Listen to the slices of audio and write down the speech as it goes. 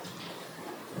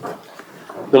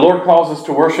The Lord calls us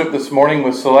to worship this morning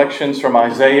with selections from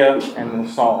Isaiah and the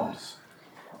Psalms.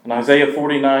 In Isaiah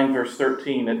 49, verse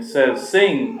 13, it says,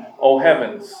 "Sing, O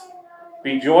heavens,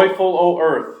 be joyful, O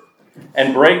earth,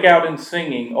 and break out in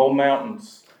singing, O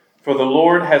mountains. For the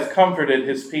Lord has comforted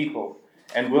his people,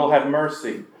 and will have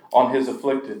mercy on his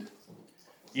afflicted.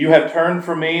 You have turned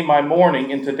for me my mourning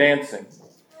into dancing.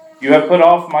 You have put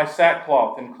off my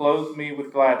sackcloth and clothed me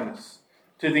with gladness,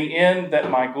 to the end that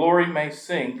my glory may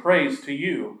sing praise to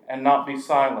you and not be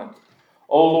silent.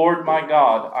 O Lord my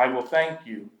God, I will thank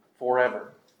you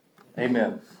forever."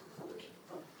 Amen.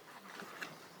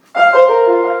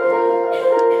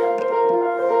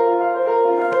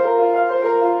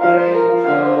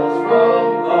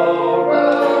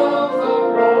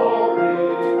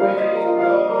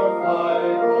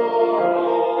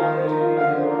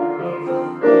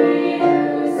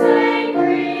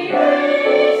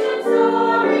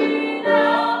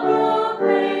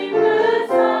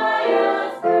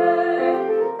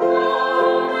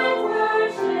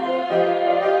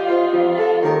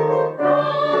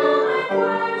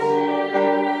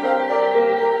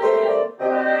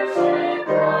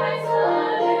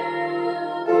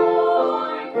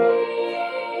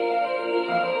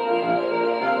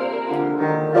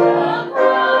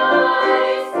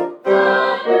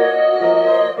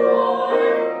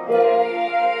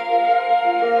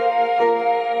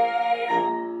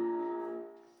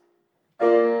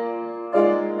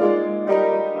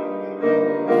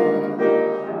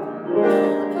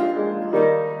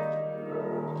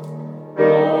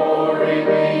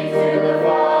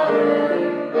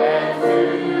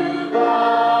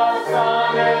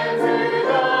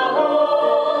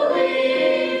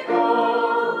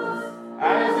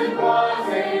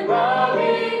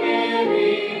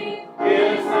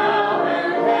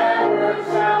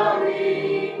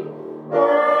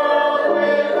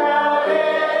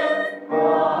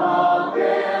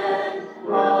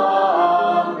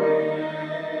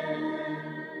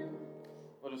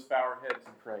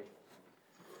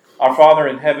 Our Father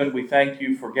in heaven, we thank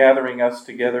you for gathering us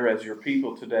together as your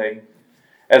people today,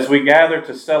 as we gather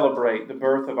to celebrate the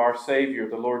birth of our Savior,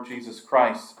 the Lord Jesus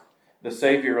Christ, the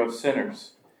Savior of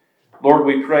sinners. Lord,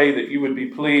 we pray that you would be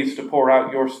pleased to pour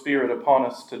out your Spirit upon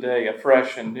us today,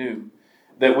 afresh and new,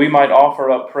 that we might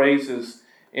offer up praises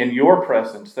in your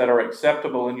presence that are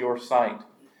acceptable in your sight,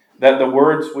 that the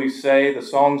words we say, the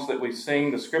songs that we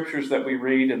sing, the scriptures that we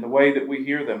read, and the way that we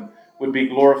hear them would be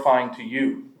glorifying to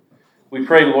you. We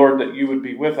pray, Lord, that you would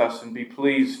be with us and be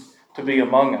pleased to be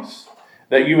among us,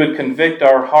 that you would convict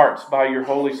our hearts by your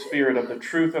Holy Spirit of the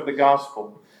truth of the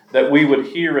gospel, that we would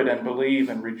hear it and believe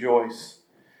and rejoice.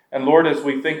 And Lord, as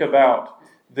we think about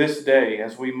this day,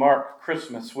 as we mark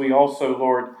Christmas, we also,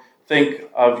 Lord, think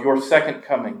of your second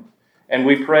coming. And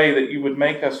we pray that you would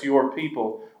make us your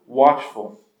people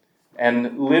watchful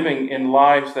and living in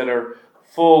lives that are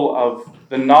full of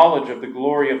the knowledge of the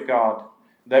glory of God,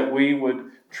 that we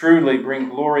would truly bring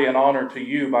glory and honor to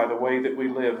you by the way that we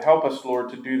live. Help us, Lord,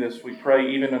 to do this, we pray,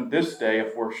 even on this day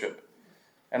of worship.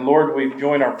 And Lord, we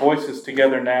join our voices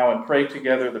together now and pray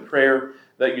together the prayer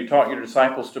that you taught your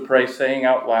disciples to pray, saying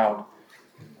out loud,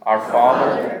 "Our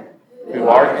Father, who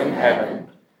art in heaven,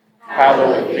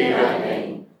 hallowed be thy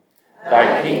name.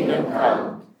 Thy kingdom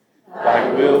come, thy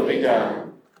will be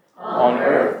done, on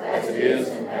earth as it is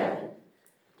in heaven.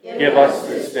 Give us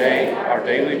this day our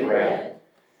daily bread,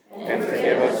 and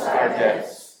forgive us our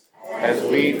debts, as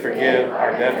we forgive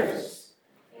our debtors.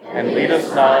 And lead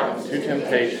us not into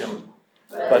temptation,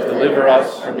 but deliver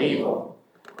us from evil.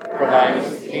 For thine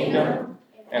is the kingdom,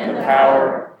 and the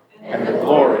power, and the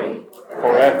glory,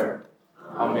 forever.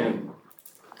 Amen."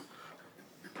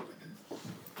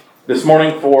 This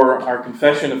morning, for our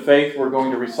confession of faith, we're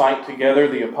going to recite together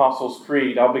the Apostles'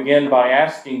 Creed. I'll begin by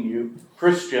asking you,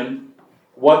 Christian,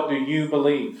 what do you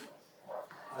believe?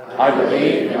 I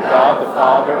believe in God the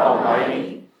Father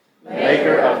Almighty,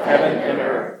 maker of heaven and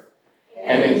earth,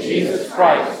 and in Jesus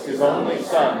Christ, his only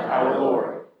Son, our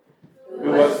Lord,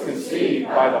 who was conceived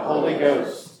by the Holy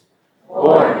Ghost,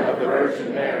 born of the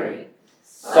Virgin Mary,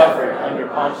 suffered under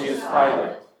Pontius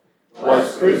Pilate,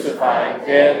 was crucified,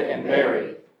 dead, and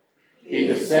buried. He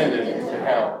descended into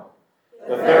hell.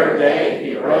 The third day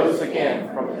he rose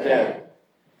again from the dead.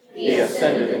 He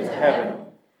ascended into heaven,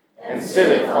 and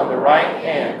sitteth on the right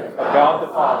hand of God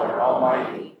the Father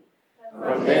Almighty.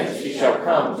 From thence he shall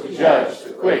come to judge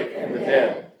the quick and the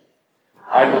dead.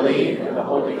 I believe in the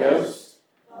Holy Ghost,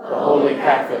 the Holy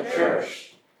Catholic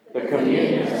Church, the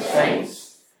communion of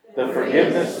saints, the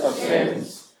forgiveness of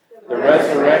sins, the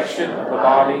resurrection of the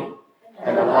body,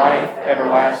 and the life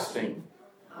everlasting.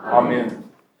 Amen.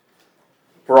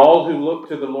 For all who look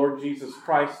to the Lord Jesus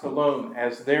Christ alone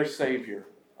as their Savior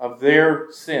of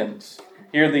their sins,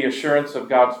 hear the assurance of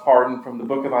God's pardon from the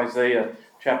book of Isaiah,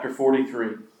 chapter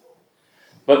 43.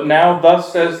 But now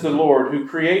thus says the Lord, who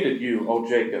created you, O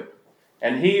Jacob,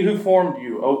 and he who formed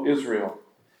you, O Israel,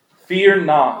 fear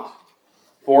not,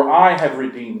 for I have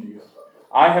redeemed you.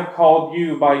 I have called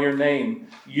you by your name.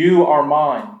 You are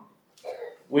mine.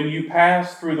 When you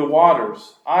pass through the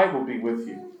waters, I will be with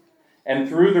you. And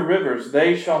through the rivers,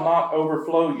 they shall not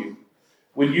overflow you.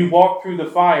 When you walk through the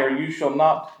fire, you shall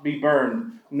not be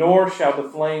burned, nor shall the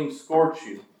flames scorch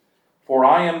you. For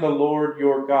I am the Lord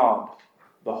your God,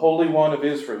 the Holy One of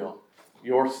Israel,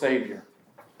 your Savior.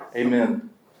 Amen.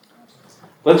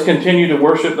 Let's continue to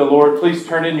worship the Lord. Please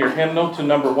turn in your hymnal to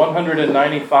number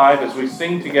 195 as we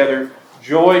sing together,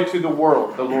 Joy to the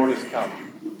World, the Lord is come.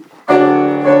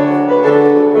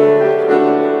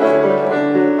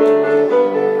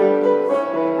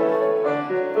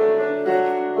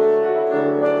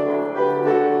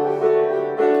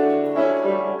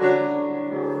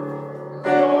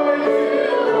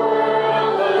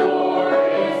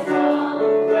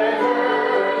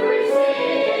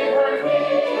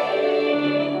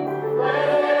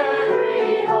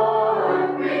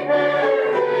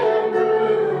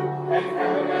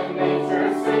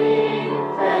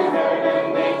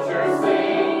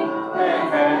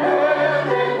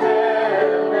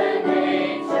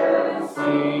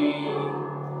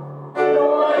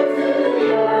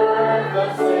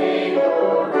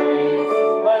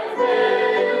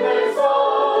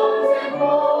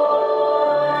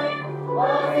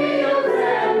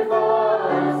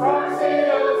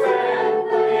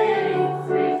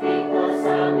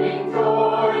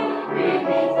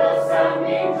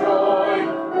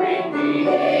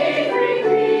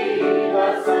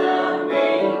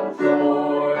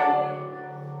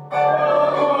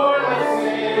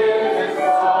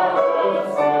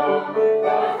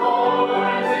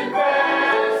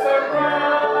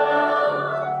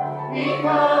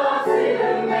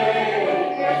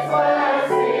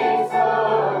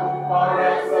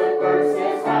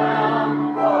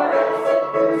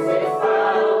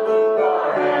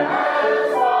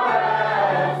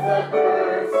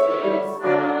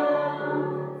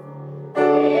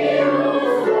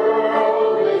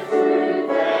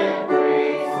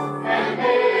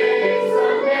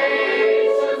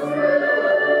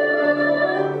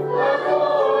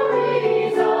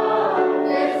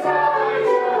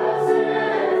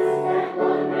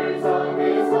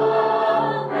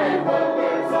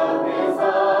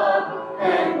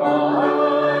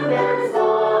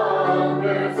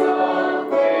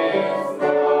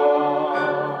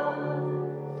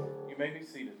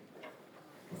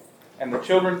 And the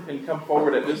children can come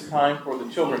forward at this time for the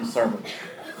children's sermon.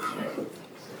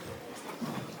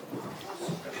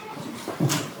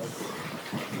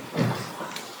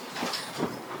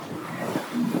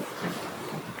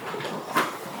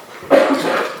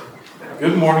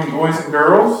 Good morning, boys and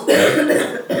girls.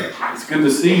 It's good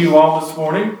to see you all this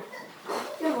morning.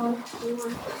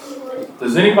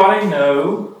 Does anybody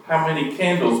know how many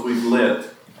candles we've lit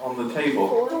on the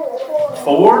table?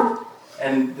 4?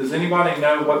 And does anybody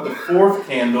know what the fourth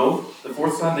candle, the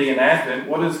fourth Sunday in Advent,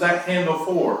 what is that candle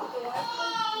for?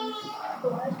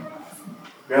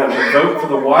 We got to vote for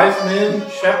the wise men,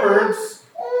 shepherds.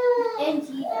 And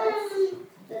Jesus.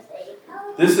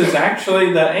 This is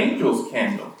actually the angel's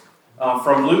candle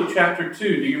from Luke chapter 2.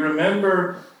 Do you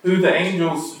remember who the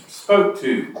angels spoke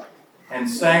to and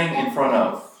sang in front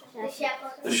of? The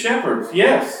shepherds. The shepherds,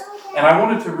 yes. And I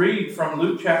wanted to read from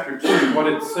Luke chapter 2 what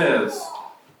it says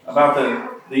about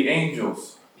the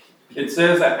angels. It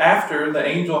says that after the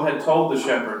angel had told the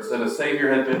shepherds that a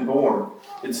Savior had been born,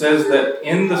 it says that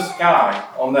in the sky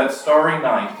on that starry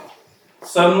night,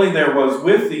 suddenly there was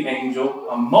with the angel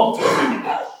a multitude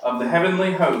of the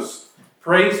heavenly hosts,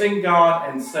 praising God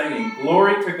and saying,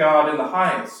 Glory to God in the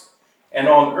highest, and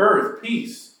on earth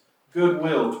peace,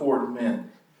 goodwill toward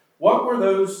men. What were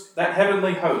that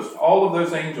heavenly host, all of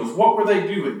those angels, what were they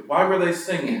doing? Why were they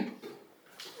singing?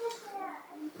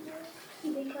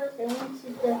 Because they wanted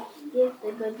to give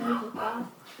the good news of God.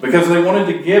 Because they wanted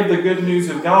to give the good news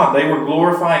of God. They were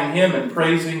glorifying Him and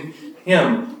praising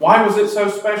Him. Why was it so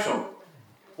special?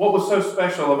 What was so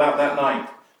special about that night?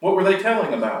 What were they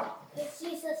telling about?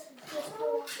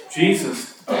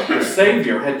 Jesus, the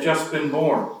Savior, had just been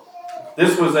born.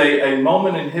 This was a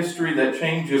moment in history that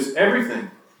changes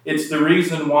everything. It's the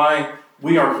reason why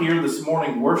we are here this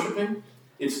morning worshiping.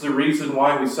 It's the reason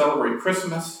why we celebrate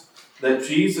Christmas, that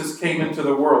Jesus came into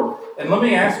the world. And let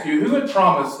me ask you, who had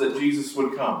promised that Jesus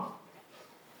would come?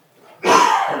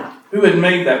 Who had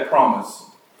made that promise?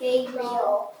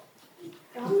 Gabriel.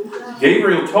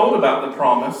 Gabriel told about the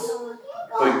promise,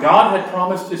 but God had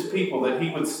promised his people that he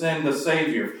would send the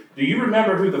Savior. Do you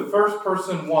remember who the first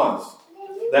person was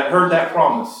that heard that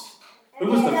promise? Who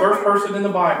was the first person in the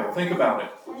Bible? Think about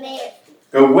it.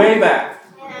 Go way back.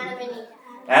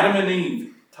 Adam and Eve.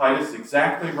 Titus,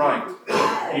 exactly right.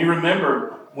 You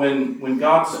remember when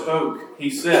God spoke, he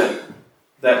said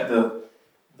that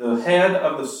the head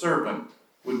of the serpent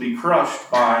would be crushed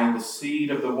by the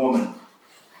seed of the woman.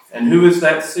 And who is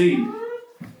that seed?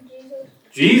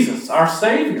 Jesus, our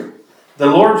Savior, the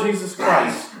Lord Jesus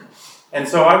Christ. And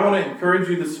so I want to encourage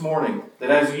you this morning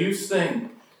that as you sing,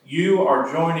 you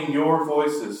are joining your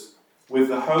voices with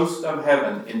the host of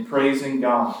heaven in praising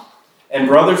God. And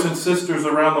brothers and sisters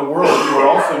around the world who are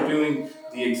also doing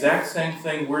the exact same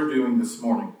thing we're doing this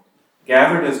morning,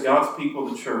 gathered as God's people,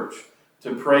 the church,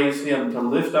 to praise Him, to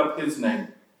lift up His name,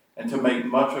 and to make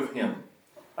much of Him.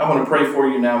 I want to pray for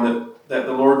you now that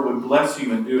the Lord would bless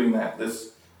you in doing that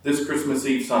this Christmas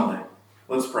Eve Sunday.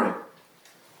 Let's pray.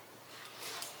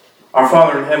 Our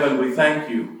Father in heaven, we thank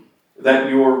you that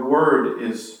your word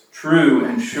is true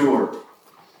and sure,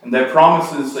 and that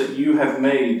promises that you have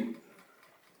made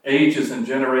ages and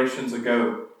generations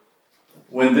ago,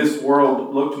 when this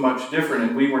world looked much different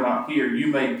and we were not here, you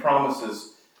made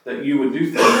promises that you would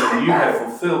do things, and you have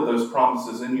fulfilled those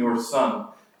promises in your Son,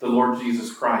 the Lord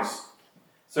Jesus Christ.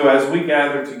 So as we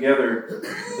gather together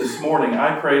this morning,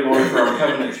 I pray, Lord, for our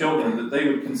covenant children, that they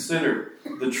would consider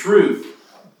the truth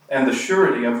and the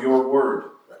surety of your word.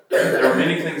 There are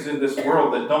many things in this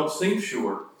world that don't seem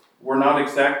sure. We're not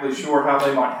exactly sure how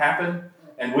they might happen,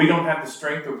 and we don't have the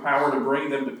strength or power to bring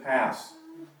them to pass.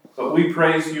 But we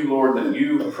praise you, Lord, that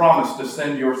you promised to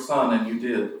send your Son, and you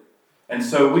did. And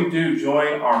so we do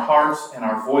join our hearts and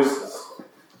our voices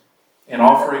in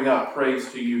offering up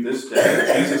praise to you this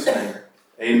day. In Jesus' name,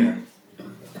 amen.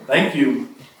 Thank you.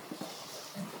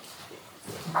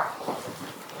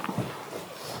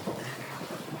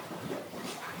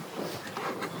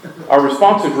 Our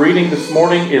responsive reading this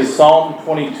morning is Psalm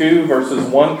 22, verses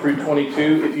 1 through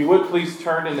 22. If you would please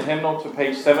turn in the hymnal to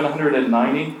page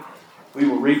 790. We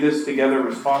will read this together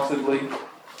responsively.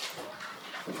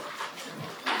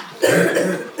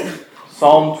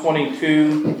 Psalm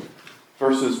 22,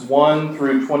 verses 1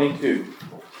 through 22.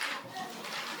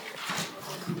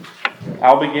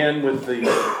 I'll begin with the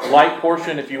light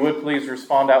portion. If you would please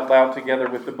respond out loud together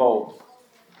with the bold.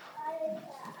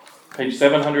 Page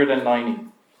 790.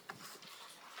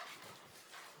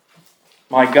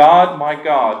 My God,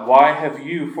 why have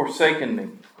you forsaken me?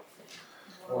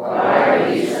 Why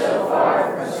are you so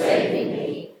far from saving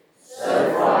me,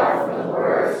 so far from the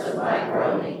words of my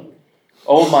groaning?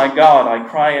 Oh my God, I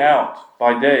cry out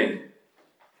by day,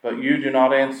 but you do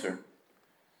not answer.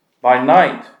 By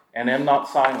night, and am not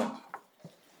silent.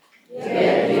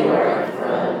 Yet you are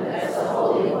enthroned as the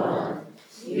Holy One.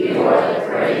 You are the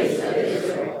praise of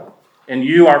Israel. In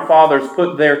you our fathers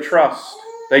put their trust.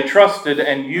 They trusted,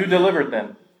 and you delivered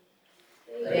them.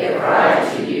 They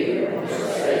cried to you and were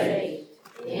saved.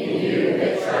 In you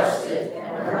they trusted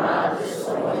and were not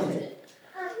disappointed.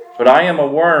 But I am a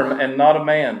worm and not a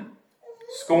man,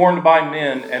 scorned by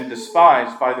men and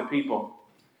despised by the people.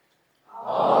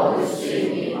 All who see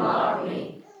me mock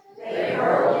me. They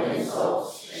hurl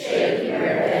insults, shaking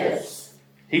their heads.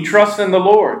 He trusts in the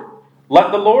Lord.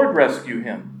 Let the Lord rescue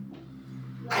him.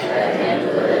 Let him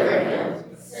deliver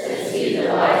him, since he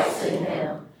delights in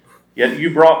him. Yet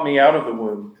you brought me out of the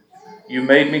womb. You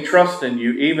made me trust in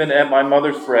you, even at my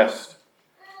mother's breast.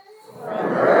 From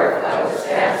birth I was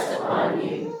cast upon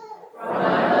you. From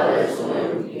my mother's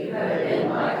womb you have been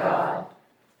my God.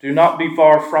 Do not be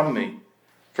far from me,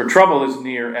 for trouble is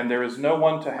near, and there is no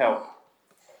one to help.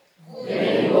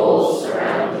 Many bulls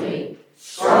surround me.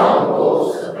 Strong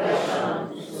bulls of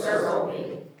Bashan encircle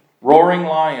me. Roaring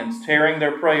lions, tearing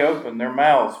their prey open, their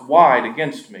mouths wide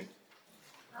against me.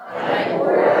 I am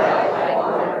poured out like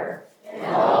water, and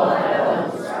all my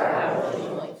bones are out of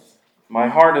joint. My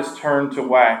heart is turned to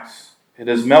wax. It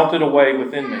has melted away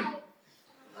within me.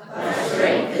 My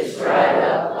strength is dried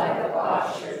up like a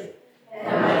potsherd,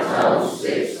 and my tongue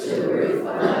sticks to the roof of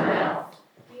my mouth.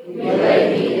 You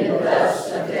lay me in the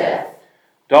dust of death.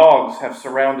 Dogs have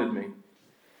surrounded me.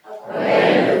 A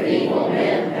band of evil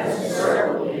men has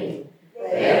encircled me.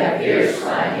 They have pierced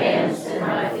my hands and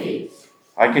my feet.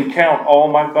 I can count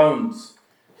all my bones.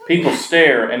 People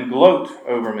stare and gloat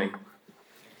over me.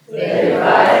 They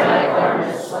divide my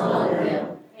garments among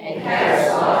them and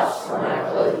cast lots for my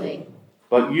clothing.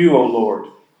 But you, O Lord,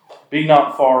 be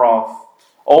not far off.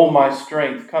 O my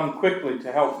strength, come quickly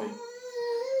to help me.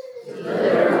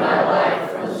 Deliver my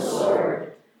life from the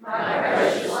sword, my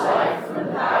precious life from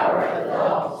the power of the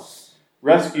dogs.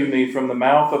 Rescue me from the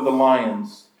mouth of the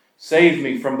lions. Save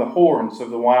me from the horns of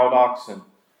the wild oxen.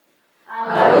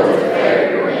 I will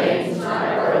declare your name to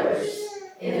my brothers.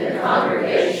 In the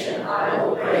congregation I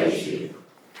will praise you.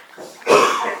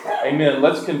 Amen.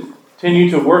 Let's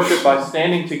continue to worship by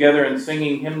standing together and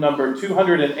singing hymn number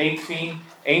 218,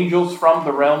 Angels from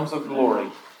the Realms of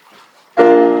Glory.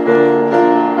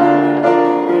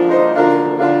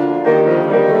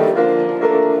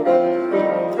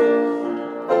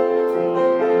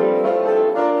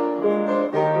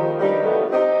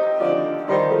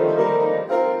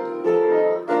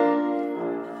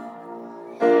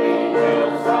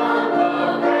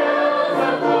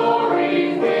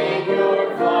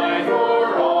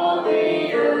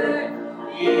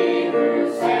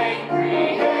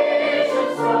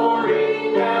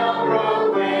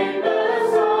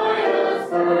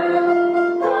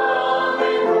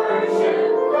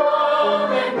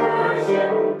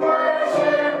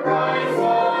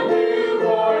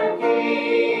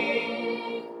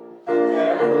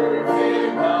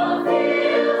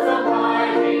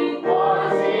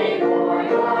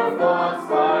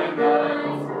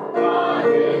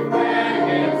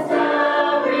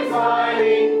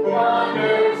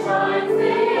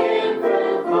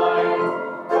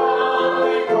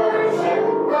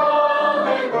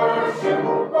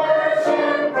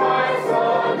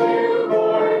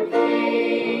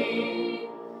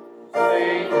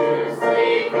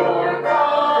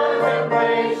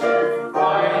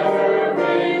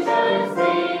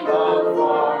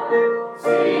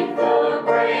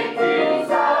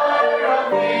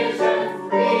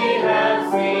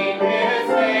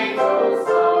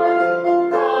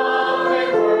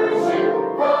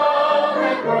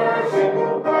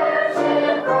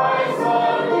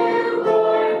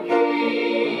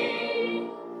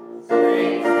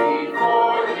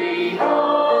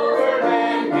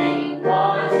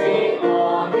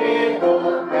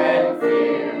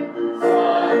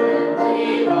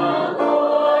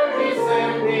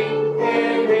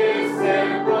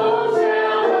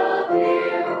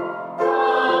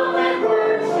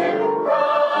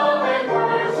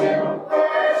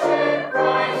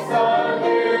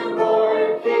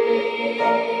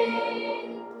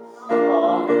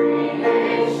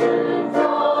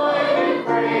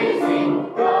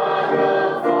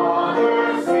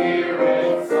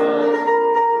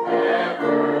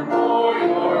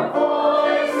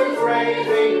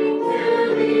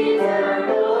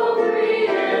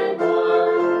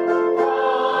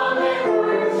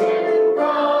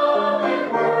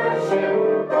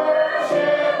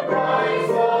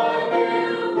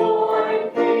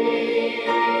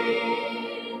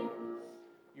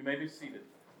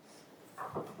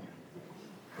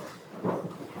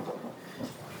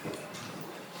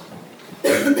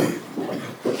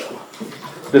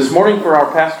 This morning for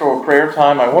our pastoral prayer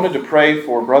time, I wanted to pray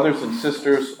for brothers and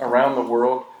sisters around the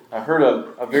world. I heard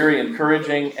a very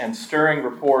encouraging and stirring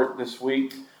report this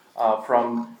week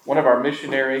from one of our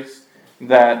missionaries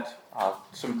that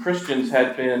some Christians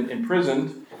had been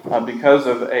imprisoned because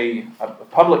of a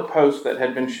public post that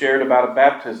had been shared about a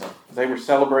baptism. They were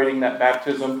celebrating that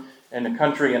baptism in a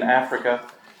country in Africa,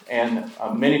 and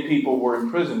many people were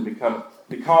imprisoned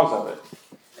because of it.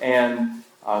 And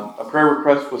a prayer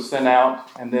request was sent out,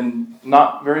 and then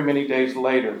not very many days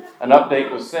later, an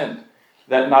update was sent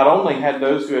that not only had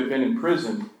those who had been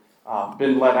imprisoned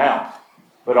been let out,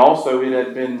 but also it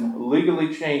had been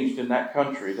legally changed in that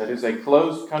country, that is a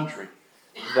closed country,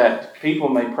 that people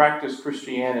may practice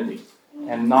Christianity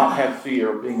and not have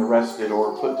fear of being arrested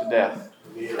or put to death.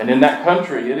 And in that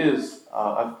country, it is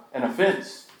an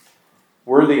offense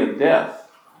worthy of death.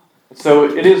 So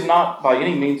it is not by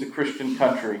any means a Christian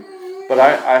country. But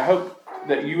I hope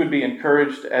that you would be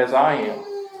encouraged as I am,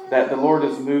 that the Lord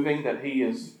is moving, that He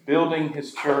is building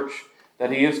His church,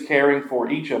 that He is caring for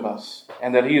each of us,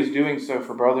 and that He is doing so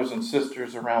for brothers and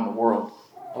sisters around the world.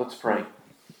 Let's pray.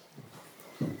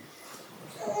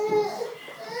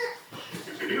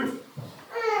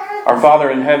 Our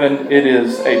Father in heaven, it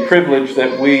is a privilege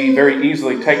that we very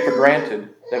easily take for granted,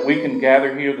 that we can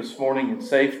gather here this morning in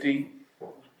safety,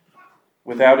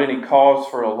 without any cause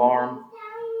for alarm.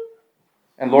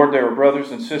 And Lord, there are brothers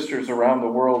and sisters around the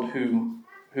world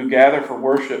who gather for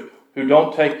worship, who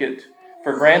don't take it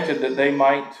for granted that they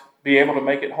might be able to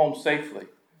make it home safely.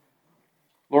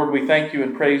 Lord, we thank you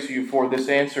and praise you for this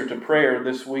answer to prayer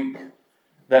this week,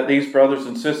 that these brothers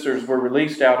and sisters were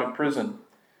released out of prison.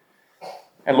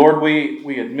 And Lord,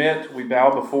 we admit, we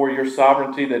bow before your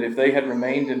sovereignty, that if they had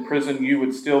remained in prison, you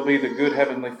would still be the good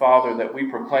Heavenly Father that we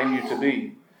proclaim you to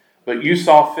be. But you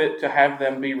saw fit to have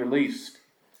them be released.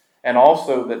 and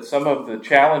also that some of the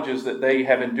challenges that they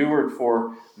have endured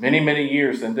for many, many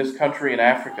years in this country in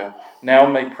Africa now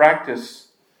may practice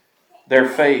their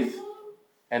faith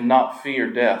and not fear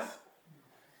death.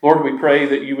 Lord, we pray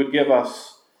that you would give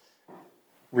us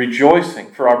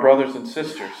rejoicing for our brothers and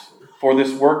sisters for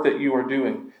this work that you are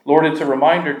doing. Lord, it's a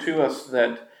reminder to us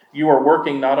that you are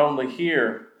working not only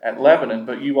here at Lebanon,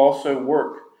 but you also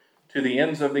work to the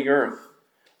ends of the earth,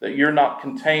 that you're not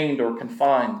contained or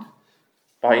confined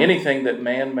by anything that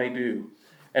man may do.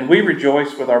 And we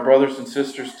rejoice with our brothers and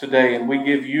sisters today, and we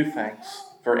give you thanks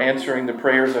for answering the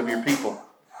prayers of your people.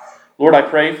 Lord, I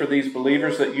pray for these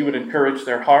believers that you would encourage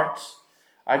their hearts.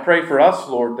 I pray for us,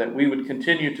 Lord, that we would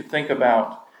continue to think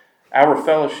about our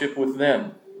fellowship with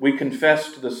them. We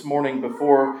confessed this morning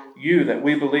before you that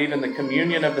we believe in the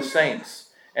communion of the saints,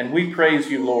 and we praise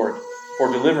you, Lord,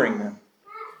 for delivering them.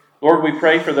 Lord, we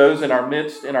pray for those in our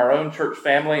midst, in our own church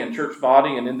family and church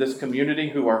body and in this community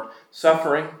who are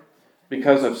suffering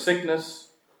because of sickness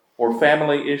or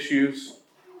family issues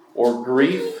or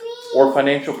grief or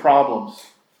financial problems.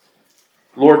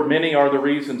 Lord, many are the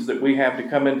reasons that we have to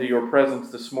come into your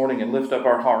presence this morning and lift up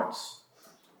our hearts.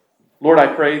 Lord,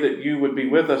 I pray that you would be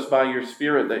with us by your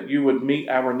Spirit, that you would meet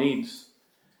our needs,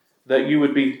 that you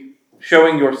would be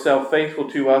showing yourself faithful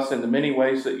to us in the many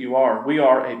ways that you are. We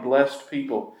are a blessed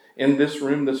people in this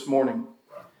room this morning.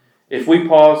 If we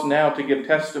pause now to give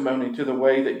testimony to the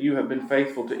way that you have been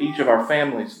faithful to each of our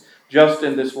families, just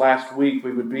in this last week,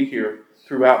 we would be here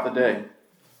throughout the day.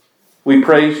 We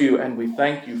praise you and we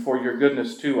thank you for your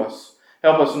goodness to us.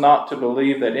 Help us not to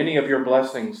believe that any of your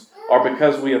blessings are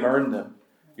because we have earned them.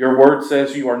 Your word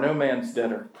says you are no man's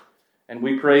debtor. And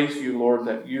we praise you, Lord,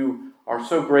 that you are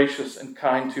so gracious and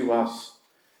kind to us.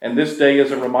 And this day is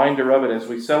a reminder of it as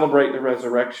we celebrate the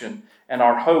resurrection and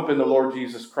our hope in the Lord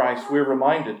Jesus Christ. We're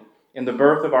reminded in the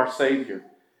birth of our Savior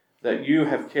that you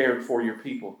have cared for your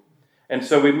people. And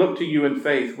so we look to you in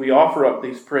faith. We offer up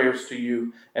these prayers to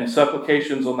you and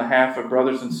supplications on behalf of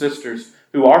brothers and sisters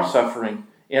who are suffering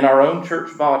in our own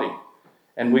church body.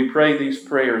 And we pray these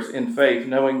prayers in faith,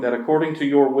 knowing that according to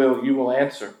your will, you will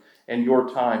answer in your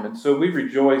time. And so we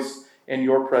rejoice in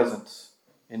your presence.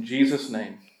 In Jesus'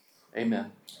 name,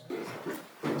 amen.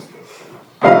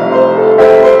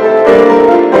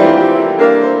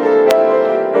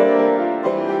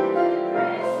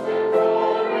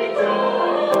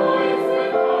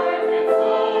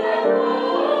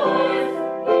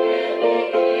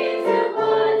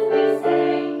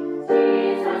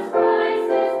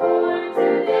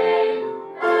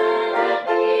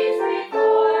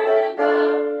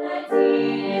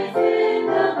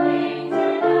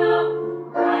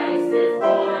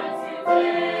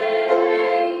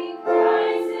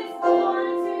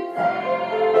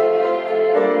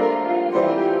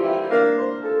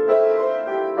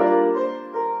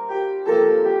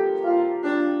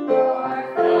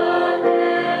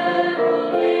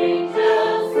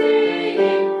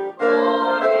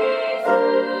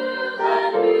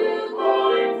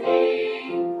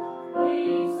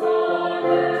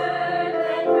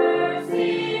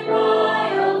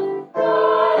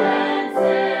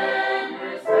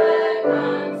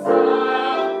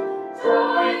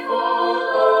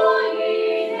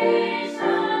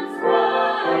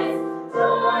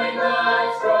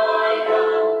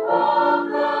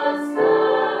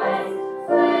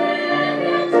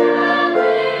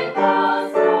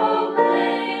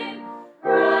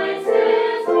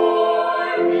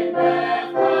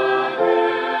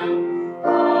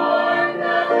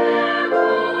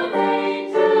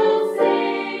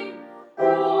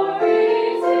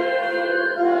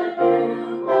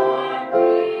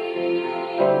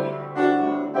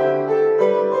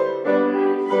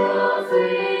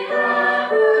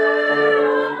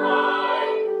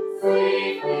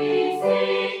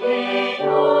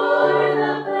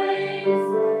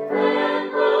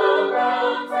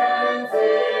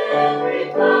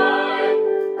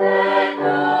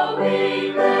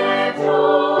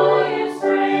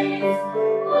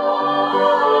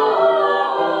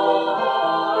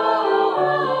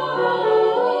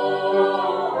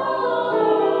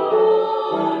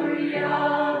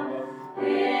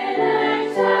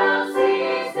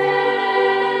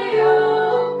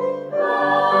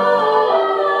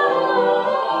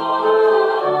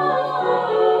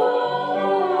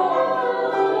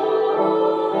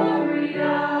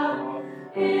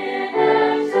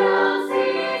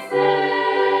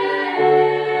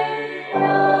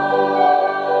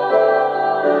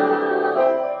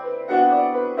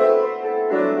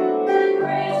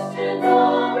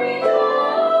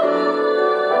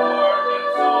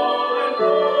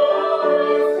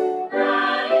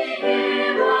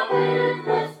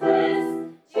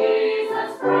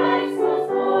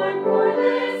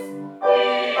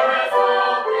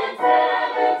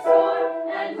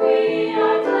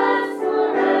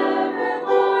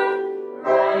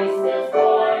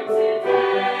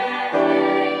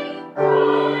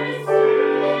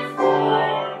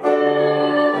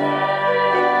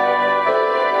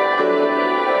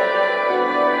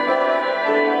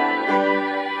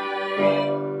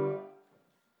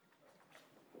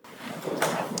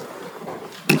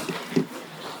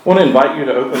 I want to invite you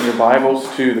to open your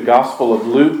Bibles to the Gospel of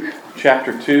Luke,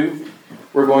 chapter 2.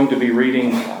 We're going to be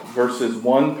reading verses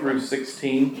 1 through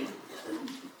 16.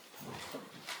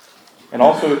 And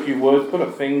also, if you would, put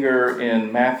a finger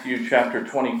in Matthew chapter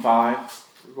 25.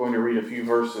 We're going to read a few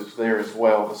verses there as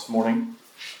well this morning.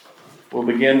 We'll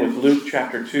begin with Luke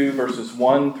chapter 2, verses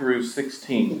 1 through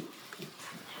 16.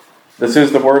 This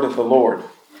is the word of the Lord.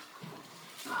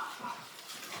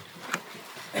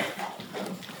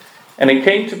 And it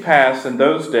came to pass in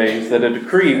those days that a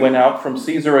decree went out from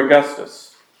Caesar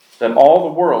Augustus that all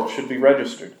the world should be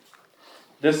registered.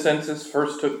 This census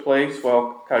first took place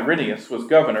while Quirinius was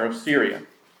governor of Syria.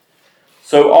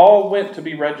 So all went to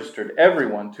be registered,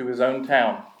 everyone to his own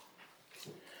town.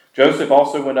 Joseph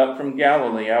also went up from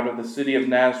Galilee out of the city of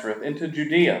Nazareth into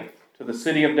Judea to the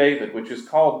city of David, which is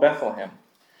called Bethlehem,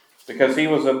 because he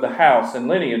was of the house and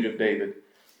lineage of David,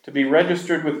 to be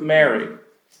registered with Mary,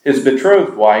 his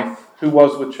betrothed wife, who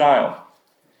was with child.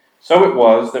 So it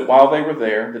was that while they were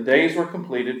there, the days were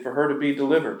completed for her to be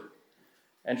delivered.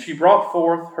 And she brought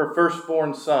forth her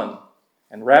firstborn son,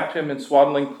 and wrapped him in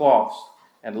swaddling cloths,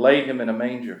 and laid him in a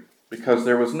manger, because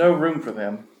there was no room for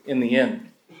them in the inn.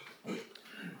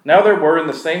 Now there were in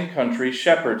the same country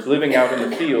shepherds living out in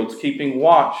the fields, keeping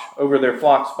watch over their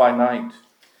flocks by night.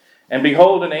 And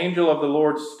behold, an angel of the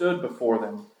Lord stood before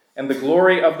them, and the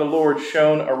glory of the Lord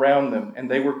shone around them,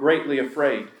 and they were greatly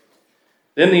afraid.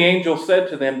 Then the angel said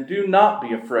to them, "Do not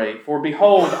be afraid, for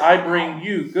behold, I bring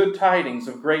you good tidings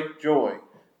of great joy,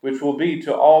 which will be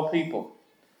to all people.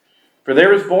 For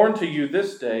there is born to you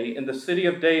this day in the city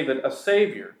of David a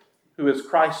Savior, who is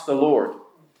Christ the Lord.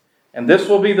 And this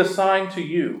will be the sign to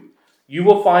you. You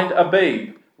will find a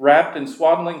babe wrapped in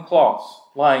swaddling cloths,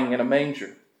 lying in a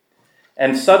manger."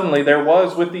 And suddenly there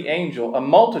was with the angel a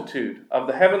multitude of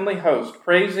the heavenly host,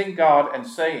 praising God and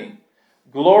saying,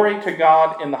 "Glory to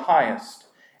God in the highest,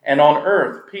 and on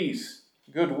earth peace,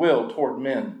 goodwill toward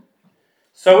men."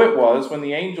 So it was, when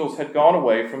the angels had gone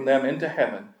away from them into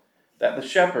heaven, that the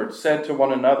shepherds said to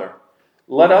one another,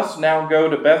 "Let us now go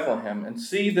to Bethlehem and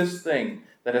see this thing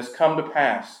that has come to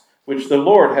pass, which the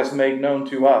Lord has made known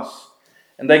to us."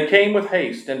 And they came with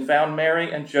haste and found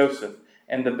Mary and Joseph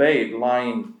and the babe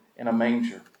lying in a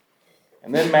manger.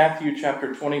 And then Matthew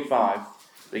chapter 25,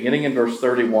 beginning in verse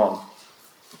 31.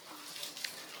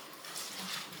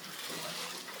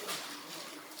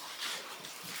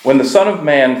 When the Son of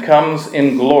Man comes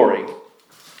in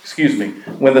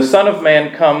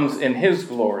his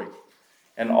glory,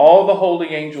 and all the holy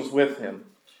angels with him,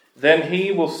 then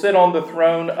he will sit on the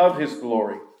throne of his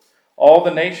glory. All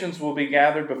the nations will be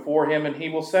gathered before him, and he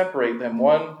will separate them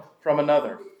one from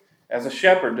another, as a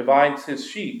shepherd divides his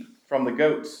sheep from the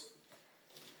goats.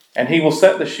 And he will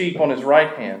set the sheep on his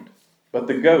right hand, but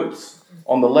the goats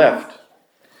on the left.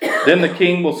 Then the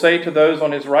king will say to those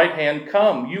on his right hand,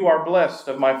 "Come, you are blessed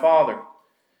of my Father.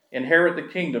 Inherit the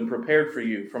kingdom prepared for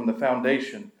you from the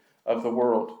foundation of the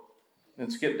world."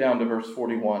 Let's skip down to verse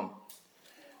 41.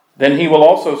 Then he will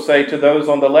also say to those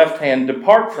on the left hand,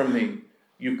 "Depart from me,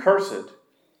 you cursed,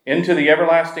 into the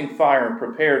everlasting fire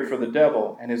prepared for the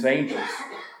devil and his angels."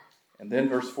 And then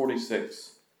verse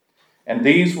 46. "And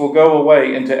these will go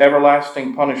away into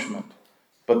everlasting punishment,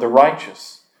 but the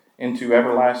righteous into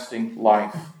everlasting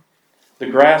life. The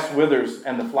grass withers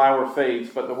and the flower fades,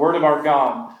 but the word of our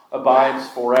God abides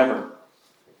forever."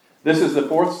 This is the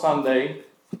fourth Sunday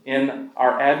in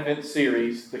our Advent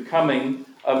series, The Coming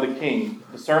of the King.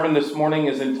 The sermon this morning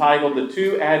is entitled The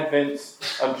Two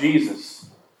Advents of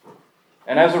Jesus.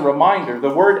 And as a reminder,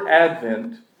 the word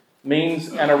Advent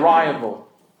means an arrival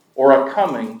or a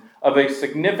coming of a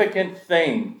significant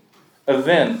thing,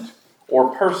 event, or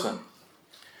person.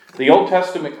 The Old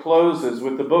Testament closes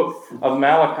with the book of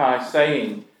Malachi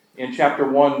saying in chapter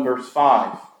 1, verse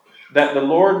 5, that the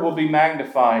Lord will be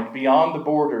magnified beyond the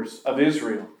borders of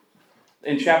Israel.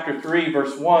 In chapter 3,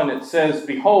 verse 1, it says,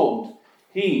 "Behold,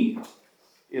 he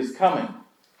is coming."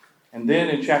 And then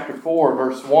in chapter 4,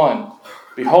 verse 1,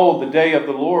 "Behold, the day of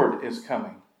the Lord is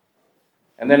coming."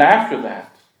 And then after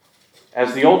that,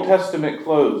 as the Old Testament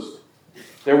closed,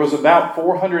 there was about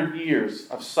 400 years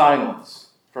of silence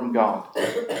from God.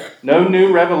 No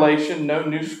new revelation, no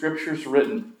new scriptures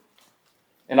written.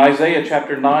 In Isaiah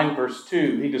chapter 9, verse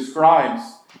 2, he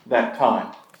describes that time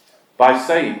by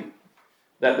saying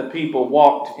that the people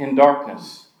walked in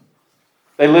darkness.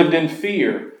 They lived in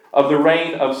fear of the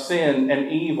reign of sin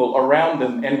and evil around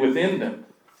them and within them.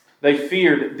 They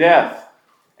feared death,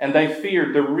 and they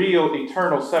feared the real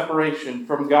eternal separation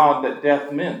from God that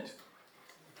death meant.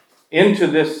 Into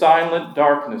this silent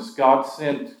darkness, God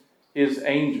sent his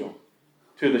angel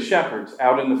to the shepherds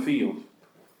out in the field.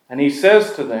 And he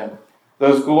says to them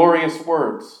those glorious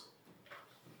words,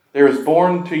 "There is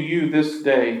born to you this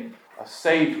day a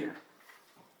Savior."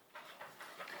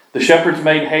 The shepherds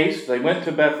made haste. They went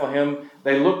to Bethlehem.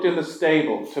 They looked in the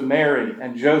stable to Mary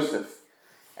and Joseph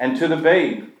and to the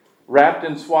babe wrapped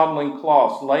in swaddling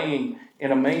cloths, laying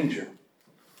in a manger.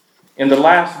 In the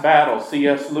last battle,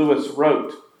 C.S. Lewis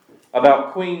wrote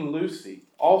about Queen Lucy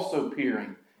also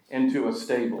peering into a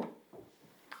stable.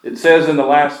 It says in the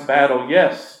last battle,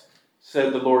 "Yes,"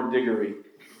 said the Lord Diggory,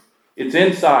 "its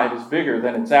inside is bigger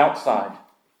than its outside."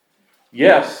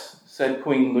 "Yes," said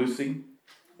Queen Lucy,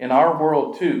 "in our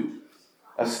world too,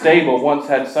 a stable once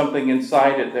had something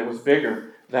inside it that was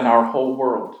bigger than our whole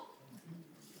world."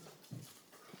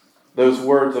 Those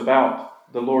words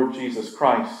about the Lord Jesus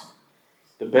Christ,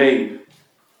 the babe.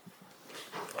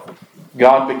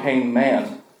 God became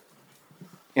man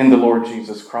in the Lord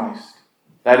Jesus Christ.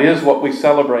 That is what we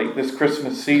celebrate this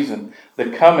Christmas season, the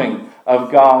coming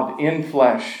of God in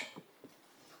flesh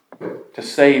to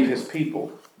save his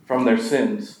people from their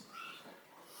sins.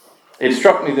 It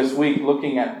struck me this week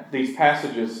looking at these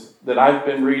passages that I've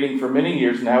been reading for many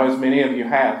years now, as many of you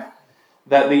have,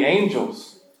 that the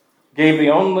angels gave the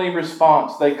only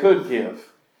response they could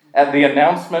give at the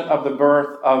announcement of the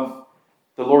birth of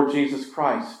the Lord Jesus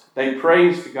Christ. They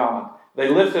praised God. They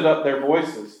lifted up their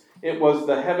voices. It was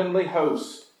the heavenly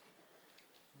host.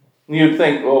 You'd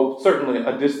think, well, certainly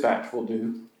a dispatch will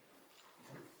do.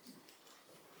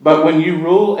 But when you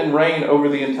rule and reign over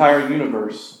the entire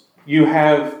universe, you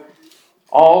have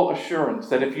all assurance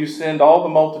that if you send all the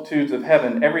multitudes of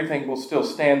heaven, everything will still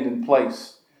stand in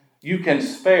place. You can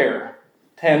spare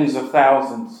tens of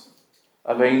thousands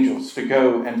of angels to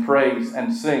go and praise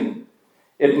and sing.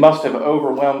 It must have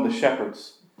overwhelmed the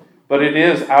shepherds. But it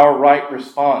is our right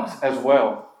response as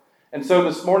well. And so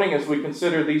this morning, as we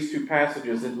consider these two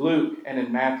passages in Luke and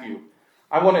in Matthew,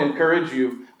 I want to encourage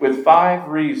you with 5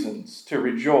 reasons to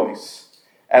rejoice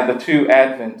at the 2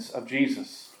 advents of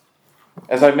Jesus.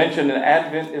 As I mentioned, an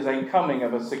advent is a coming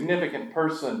of a significant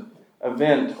person,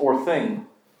 event, or thing.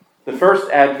 The first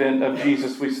advent of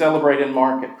Jesus we celebrate in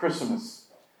Mark at Christmas.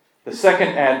 The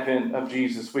second advent of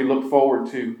Jesus we look forward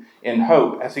to in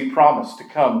hope as he promised to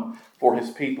come for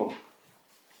his people.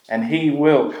 And he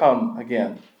will come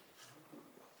again.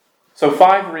 So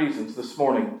 5 reasons this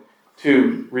morning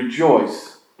to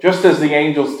rejoice, just as the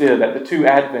angels did at the 2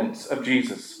 advents of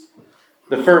Jesus.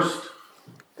 The first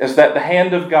is that the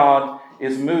hand of God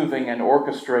is moving and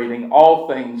orchestrating all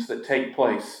things that take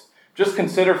place. Just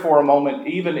consider for a moment,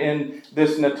 even in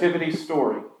this nativity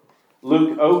story,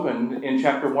 Luke opened in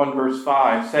chapter 1, verse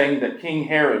 5, saying that King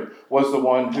Herod was the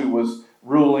one who was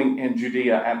ruling in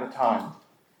Judea at the time.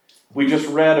 We just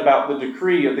read about the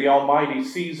decree of the almighty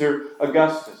Caesar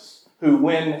Augustus, who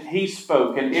when he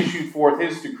spoke and issued forth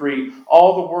his decree,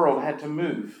 all the world had to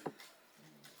move.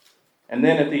 And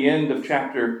then at the end of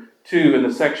chapter 2, in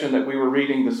the section that we were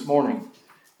reading this morning,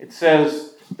 it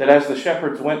says that as the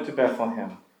shepherds went to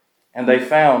Bethlehem, and they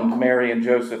found Mary and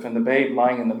Joseph and the babe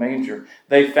lying in the manger,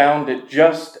 they found it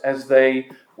just as they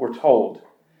were told.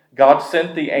 God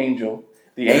sent the angel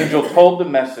told the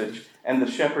message, and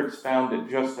the shepherds found it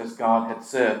just as God had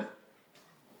said.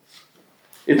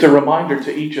 It's a reminder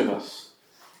to each of us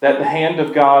that the hand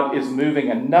of God is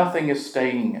moving and nothing is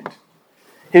staying it.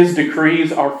 His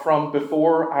decrees are from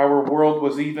before our world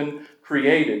was even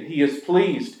created. He is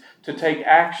pleased to take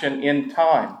action in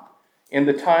time, in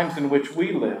the times in which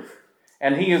we live.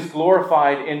 And he is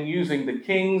glorified in using the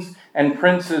kings and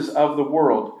princes of the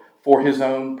world for his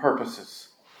own purposes.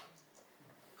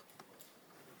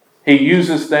 He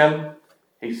uses them.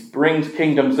 He brings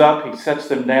kingdoms up. He sets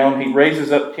them down. He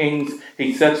raises up kings.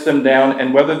 He sets them down.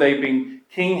 And whether they be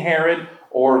King Herod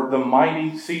or the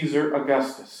mighty Caesar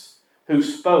Augustus, who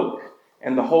spoke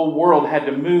and the whole world had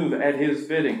to move at his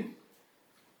bidding,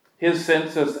 his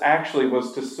census actually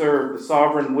was to serve the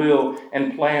sovereign will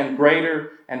and plan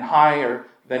greater and higher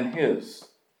than his.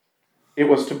 It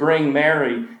was to bring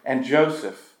Mary and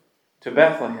Joseph to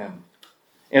Bethlehem.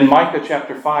 In Micah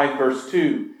chapter 5, verse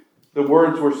 2, the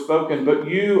words were spoken, "But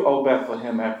you, O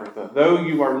Bethlehem Ephrathah, though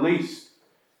you are least,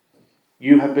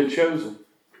 you have been chosen."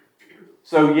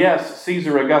 So yes,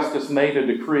 Caesar Augustus made a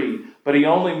decree, but he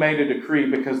only made a decree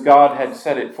because God had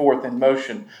set it forth in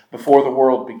motion before the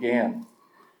world began.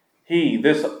 He,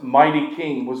 this mighty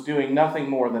king, was doing nothing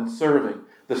more than serving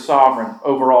the sovereign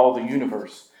over all the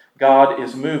universe. God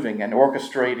is moving and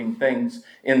orchestrating things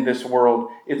in this world.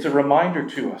 It's a reminder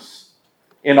to us,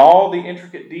 in all the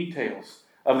intricate details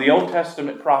of the Old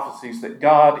Testament prophecies, that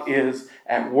God is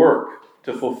at work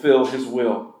to fulfill his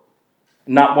will.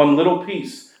 Not one little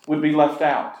piece would be left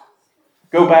out.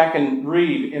 Go back and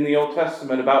read in the Old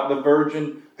Testament about the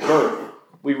virgin birth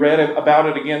We read about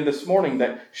it again this morning,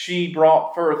 that she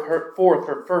brought forth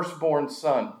her firstborn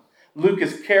son. Luke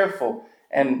is careful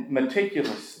and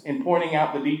meticulous in pointing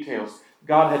out the details.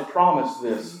 God had promised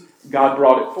this. God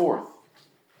brought it forth.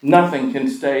 Nothing can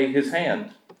stay his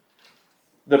hand.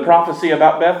 The prophecy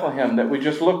about Bethlehem that we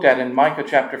just looked at in Micah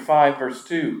chapter 5, verse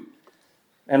 2,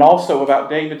 and also about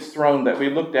David's throne that we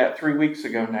looked at 3 weeks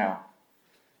ago now.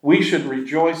 We should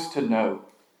rejoice to know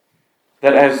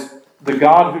that as the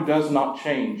God who does not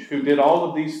change, who did all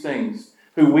of these things,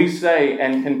 who we say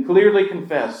and can clearly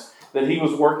confess that he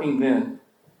was working then,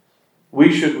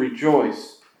 we should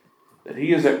rejoice that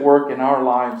he is at work in our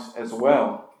lives as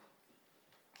well.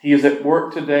 He is at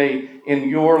work today in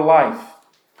your life,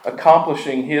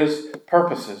 accomplishing his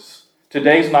purposes.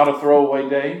 Today's not a throwaway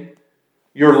day.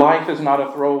 Your life is not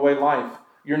a throwaway life.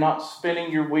 You're not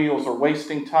spinning your wheels or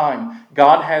wasting time.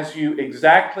 God has you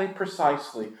exactly,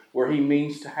 precisely where he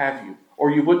means to have you, or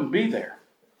you wouldn't be there.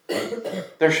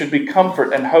 There should be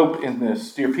comfort and hope in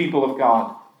this, dear people of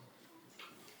God.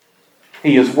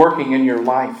 He is working in your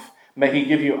life. May he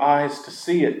give you eyes to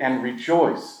see it and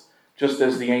rejoice, just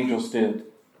as the angels did.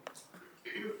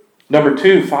 Number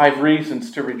 2, 5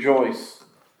 reasons to rejoice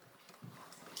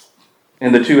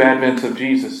in the 2 advents of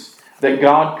Jesus. That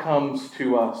God comes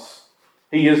to us.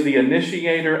 He is the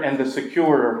initiator and the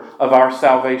securer of our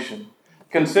salvation.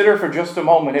 Consider for just a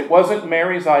moment, it wasn't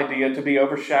Mary's idea to be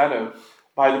overshadowed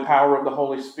by the power of the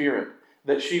Holy Spirit,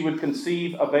 that she would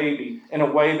conceive a baby in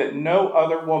a way that no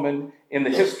other woman in the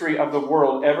history of the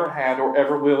world ever had or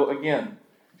ever will again.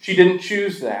 She didn't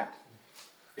choose that.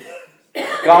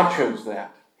 God chose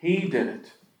that. He did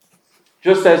it.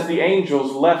 Just as the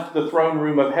angels left the throne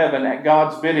room of heaven at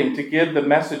God's bidding to give the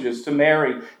messages to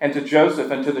Mary and to Joseph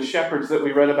and to the shepherds that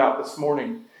we read about this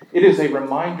morning, it is a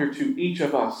reminder to each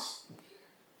of us,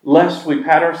 lest we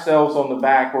pat ourselves on the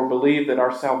back or believe that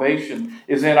our salvation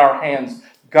is in our hands.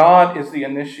 God is the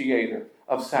initiator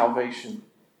of salvation.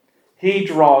 He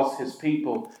draws his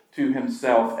people to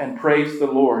himself, and praise the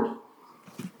Lord.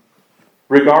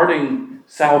 Regarding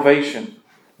salvation,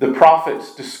 the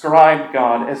prophets described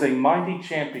God as a mighty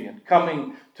champion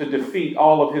coming to defeat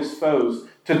all of his foes,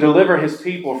 to deliver his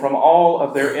people from all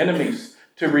of their enemies,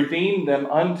 to redeem them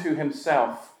unto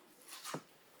himself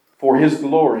for his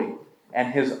glory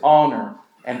and his honor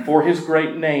and for his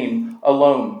great name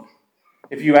alone.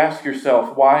 If you ask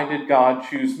yourself, why did God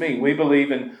choose me? We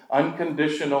believe in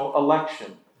unconditional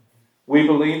election. We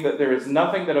believe that there is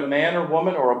nothing that a man or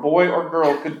woman or a boy or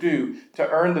girl could do to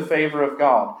earn the favor of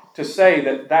God, to say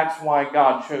that that's why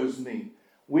God chose me.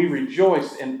 We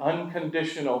rejoice in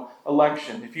unconditional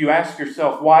election. If you ask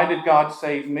yourself, why did God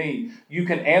save me? You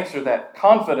can answer that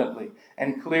confidently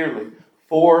and clearly,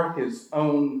 for his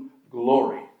own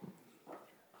glory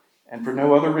and for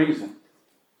no other reason.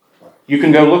 You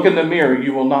can go look in the mirror,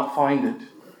 you will not find it.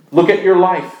 Look at your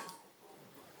life.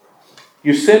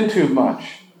 You sin too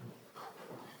much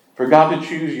for God to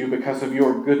choose you because of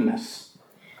your goodness.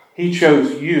 He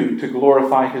chose you to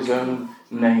glorify his own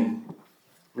name.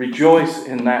 Rejoice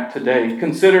in that today.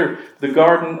 Consider the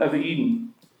Garden of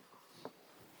Eden.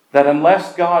 That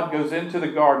unless God goes into the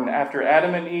garden after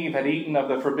Adam and Eve had eaten of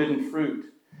the forbidden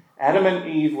fruit, Adam and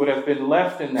Eve would have been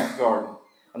left in that garden.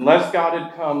 Unless God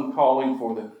had come calling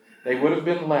for them, they would have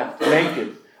been left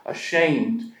naked,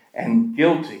 ashamed, and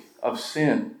guilty of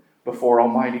sin before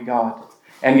Almighty God.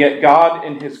 And yet God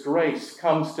in his grace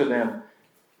comes to them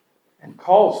and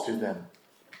calls to them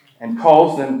and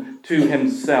calls them to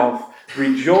himself.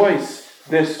 Rejoice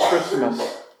this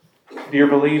Christmas, dear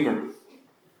believer.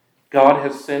 God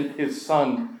has sent his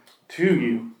Son to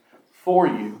you, for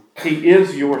you. He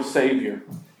is your Savior.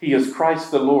 He is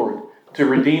Christ the Lord to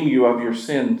redeem you of your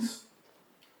sins.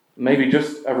 Maybe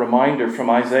just a reminder from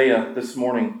Isaiah this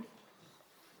morning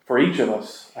for each of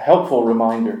us, a helpful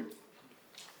reminder,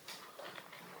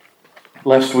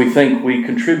 lest we think we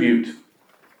contribute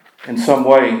in some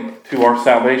way to our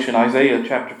salvation. Isaiah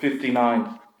chapter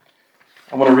 59.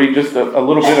 I want to read just a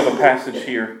little bit of a passage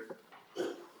here.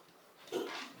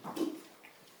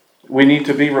 We need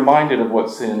to be reminded of what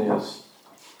sin is.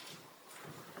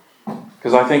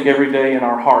 Because I think every day in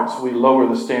our hearts we lower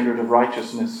the standard of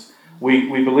righteousness.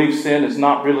 We believe sin is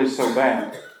not really so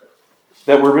bad.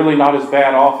 That we're really not as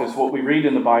bad off as what we read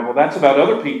in the Bible. That's about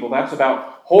other people. That's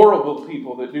about horrible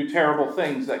people that do terrible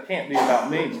things. That can't be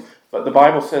about me. But the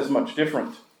Bible says much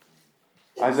different.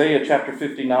 Isaiah chapter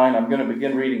 59, I'm going to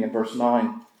begin reading in verse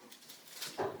 9.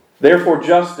 Therefore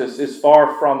justice is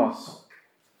far from us,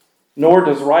 nor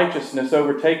does righteousness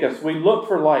overtake us. We look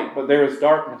for light, but there is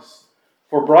darkness.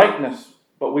 For brightness,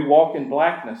 but we walk in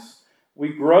blackness.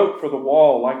 We grope for the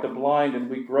wall like the blind, and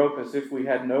we grope as if we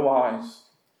had no eyes.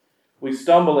 We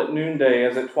stumble at noonday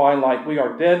as at twilight. We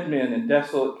are dead men in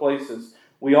desolate places.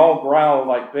 We all growl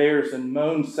like bears and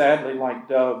moan sadly like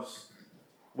doves.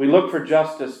 We look for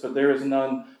justice, but there is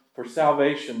none, for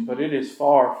salvation, but it is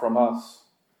far from us.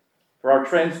 For our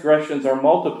transgressions are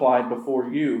multiplied before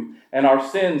you, and our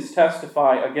sins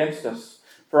testify against us.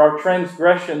 For our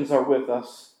transgressions are with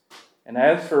us, and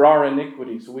as for our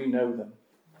iniquities, we know them.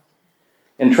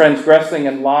 In transgressing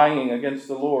and lying against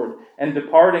the Lord, and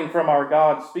departing from our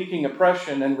God, speaking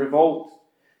oppression and revolt,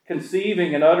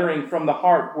 conceiving and uttering from the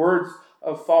heart words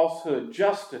of falsehood,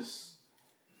 justice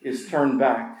is turned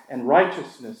back, and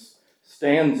righteousness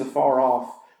stands afar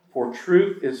off. For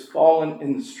truth is fallen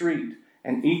in the street,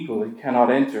 and equally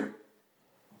cannot enter.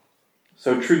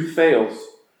 So truth fails,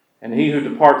 and he who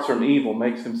departs from evil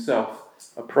makes himself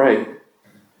a prey.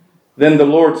 Then the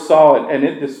Lord saw it, and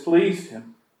it displeased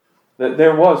him that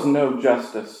there was no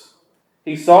justice.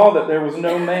 He saw that there was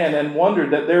no man, and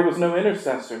wondered that there was no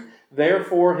intercessor.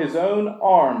 Therefore his own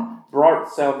arm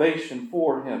brought salvation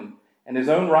for him, and his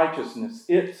own righteousness,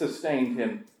 it sustained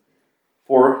him.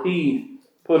 For he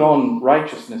put on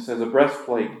righteousness as a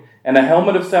breastplate, and a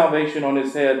helmet of salvation on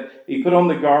his head. He put on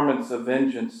the garments of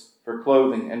vengeance for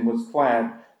clothing, and was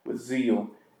clad with zeal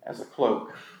as a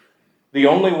cloak. The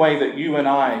only way that you and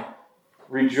I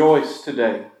rejoice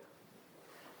today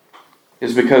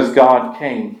is because God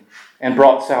came and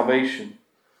brought salvation.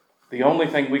 The only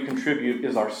thing we contribute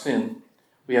is our sin.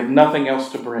 We have nothing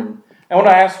else to bring. I want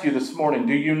to ask you this morning,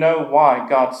 do you know why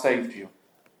God saved you?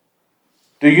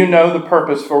 Do you know the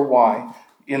purpose for why?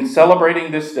 In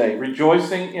celebrating this day,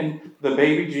 rejoicing in the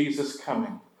baby Jesus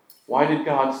coming, why did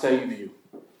God save you?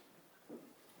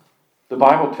 The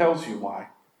Bible tells you why.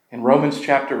 In Romans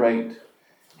chapter 8,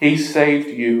 He saved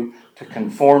you to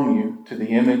conform you to the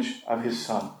image of His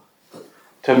Son,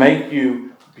 to make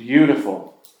you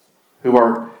beautiful, who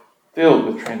are filled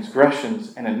with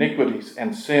transgressions and iniquities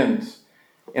and sins.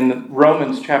 In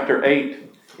Romans chapter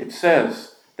 8, it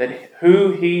says that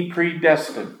who He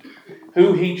predestined,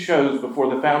 who He chose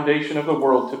before the foundation of the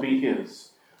world to be His,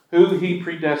 who He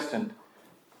predestined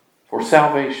for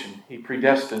salvation, He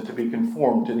predestined to be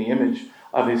conformed to the image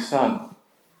of His Son.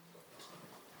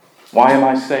 Why am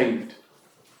I saved?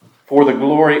 For the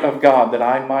glory of God, that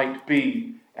I might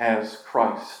be as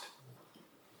Christ.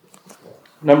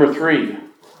 Number 3,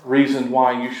 reason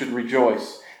why you should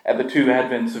rejoice at the two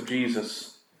advents of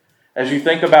Jesus. As you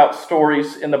think about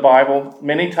stories in the Bible,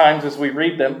 many times as we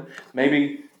read them,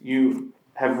 maybe you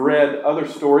have read other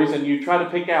stories and you try to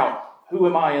pick out, who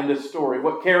am I in this story?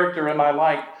 What character am I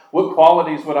like? What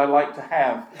qualities would I like to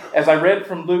have? As I read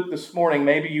from Luke this morning,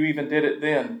 maybe you even did it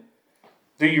then.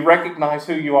 Do you recognize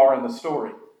who you are in the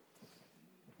story?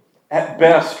 At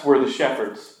best, we're the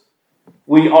shepherds.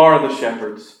 We are the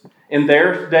shepherds. In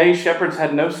their day, shepherds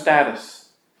had no status.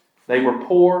 They were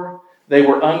poor. They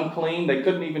were unclean. They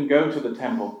couldn't even go to the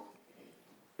temple.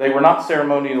 They were not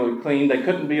ceremonially clean. They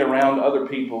couldn't be around other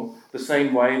people the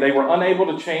same way. They were unable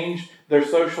to change their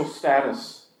social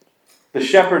status. The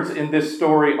shepherds in this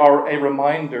story are a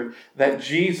reminder that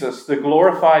Jesus, the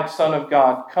glorified Son of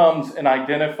God, comes and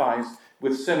identifies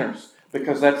with sinners,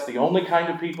 because that's the only kind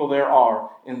of people there are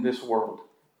in this world.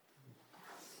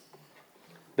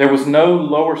 There was no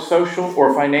lower social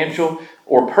or financial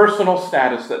or personal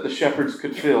status that the shepherds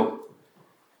could fill.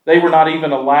 They were not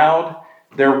even allowed,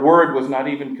 their word was not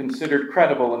even considered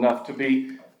credible enough to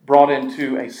be brought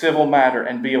into a civil matter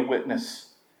and be a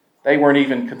witness. They weren't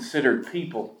even considered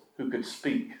people who could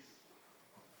speak.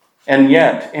 And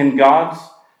yet, in God's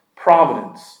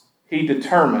providence, He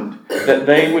determined that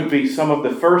they would be some of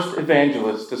the first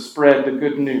evangelists to spread the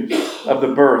good news of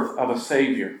the birth of a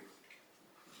Savior.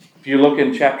 If you look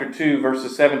in chapter 2,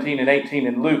 verses 17 and 18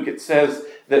 in Luke, it says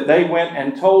that they went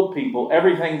and told people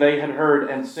everything they had heard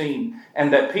and seen,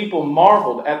 and that people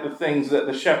marveled at the things that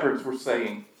the shepherds were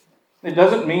saying. It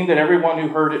doesn't mean that everyone who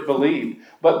heard it believed,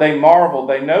 but they marveled,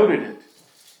 they noted it.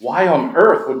 Why on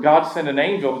earth would God send an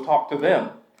angel to talk to them?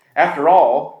 After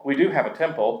all, we do have a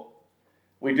temple.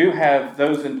 We do have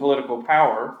those in political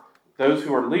power, those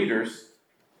who are leaders,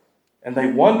 and they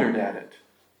wondered at it.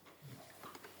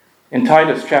 In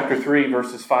Titus chapter 3,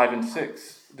 verses 5 and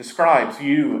 6, describes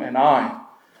you and I.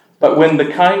 But when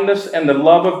the kindness and the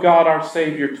love of God our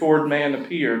Savior toward man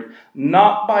appeared,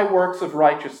 not by works of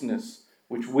righteousness,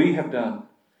 which we have done,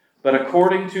 but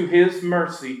according to His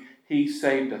mercy, He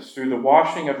saved us through the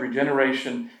washing of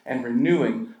regeneration and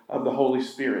renewing of the Holy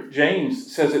Spirit.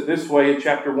 James says it this way in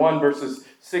chapter 1, verses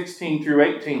 16 through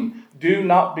 18. Do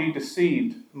not be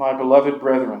deceived, my beloved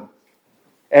brethren.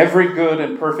 Every good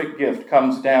and perfect gift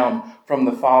comes down from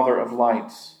the Father of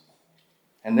lights.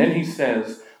 And then he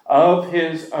says, of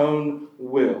His own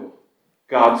will,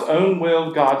 God's own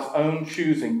will, God's own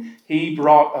choosing. He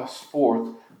brought us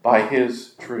forth by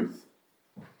His truth.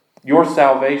 Your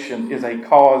salvation is a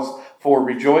cause for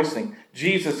rejoicing.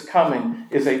 Jesus' coming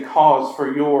is a cause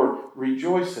for your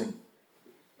rejoicing.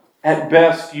 At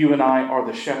best, you and I are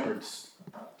the shepherds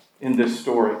in this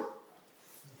story.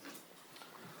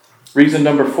 Reason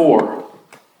number 4,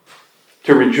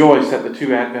 to rejoice at the two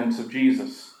advents of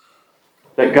Jesus.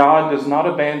 That God does not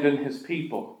abandon His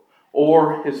people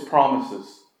or His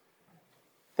promises.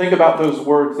 Think about those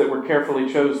words that were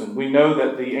carefully chosen. We know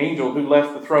that the angel who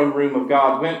left the throne room of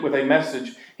God went with a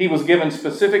message. He was given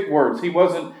specific words. He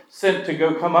wasn't sent to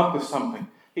go come up with something.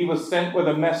 He was sent with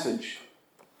a message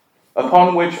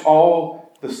upon which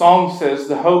all, the song says,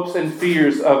 the hopes and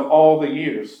fears of all the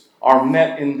years are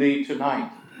met in thee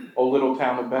tonight, O little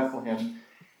town of Bethlehem.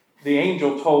 The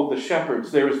angel told the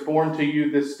shepherds, there is born to you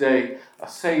this day a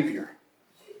Savior.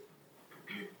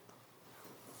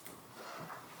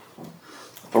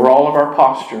 For all of our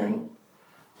posturing,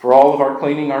 for all of our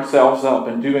cleaning ourselves up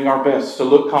and doing our best to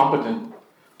look competent,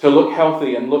 to look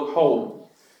healthy and look whole,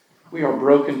 we are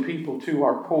broken people to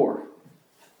our core.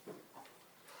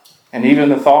 And even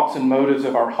the thoughts and motives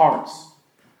of our hearts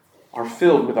are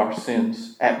filled with our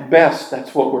sins. At best,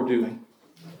 that's what we're doing.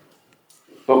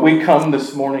 But we come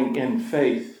this morning in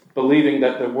faith, believing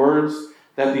that the words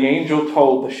that the angel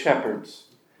told the shepherds,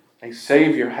 a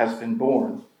Savior has been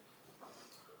born,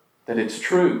 that it's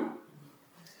true.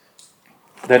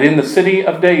 That in the city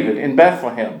of David, in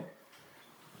Bethlehem,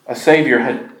 a Savior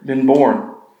had been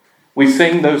born. We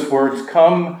sing those words,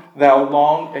 come thou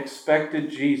long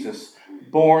expected Jesus,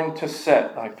 born to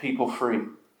set thy people free.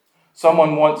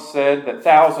 Someone once said that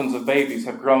thousands of babies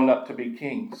have grown up to be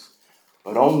kings,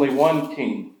 but only one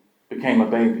king became a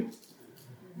baby.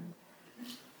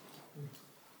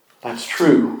 That's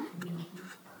true.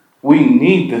 We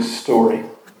need this story.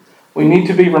 We need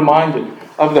to be reminded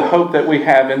of the hope that we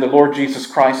have in the Lord Jesus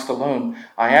Christ alone.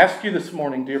 I ask you this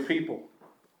morning, dear people,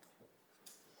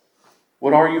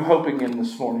 what are you hoping in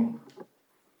this morning?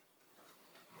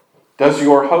 Does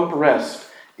your hope rest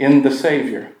in the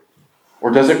Savior, or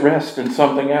does it rest in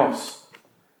something else?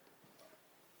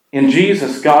 In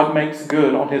Jesus, God makes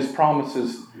good on His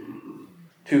promises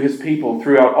to His people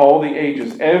throughout all the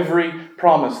ages. Every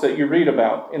promise that you read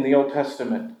about in the Old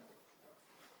Testament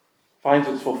finds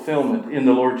its fulfillment in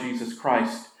the Lord Jesus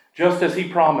Christ. Just as He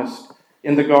promised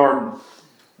in the garden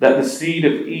that the seed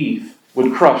of Eve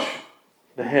would crush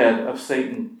the head of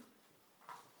Satan.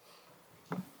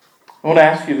 I want to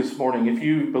ask you this morning if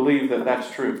you believe that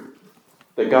that's true,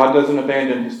 that God doesn't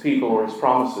abandon His people or His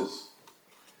promises.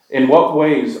 In what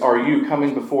ways are you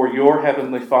coming before your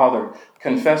Heavenly Father,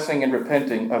 confessing and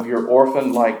repenting of your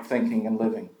orphan-like thinking and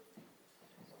living?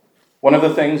 One of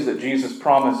the things that Jesus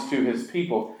promised to His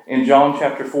people in John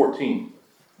chapter 14,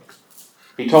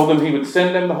 He told them He would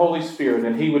send them the Holy Spirit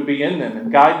and He would be in them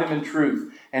and guide them in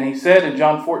truth. And He said in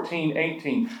John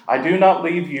 14:18, I do not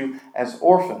leave you as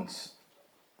orphans.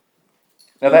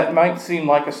 Now that might seem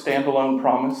like a standalone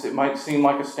promise. It might seem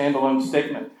like a standalone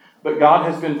statement. But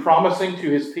God has been promising to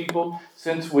His people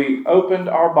since we opened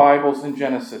our Bibles in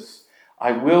Genesis,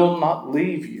 I will not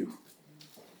leave you.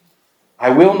 I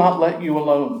will not let you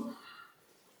alone.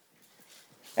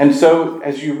 And so,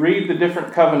 as you read the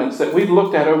different covenants that we've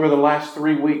looked at over the last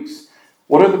 3 weeks,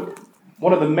 one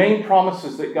of the main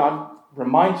promises that God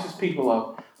reminds His people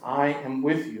of, I am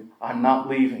with you. I'm not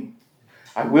leaving.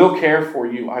 I will care for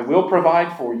you. I will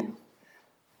provide for you.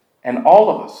 And all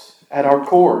of us, at our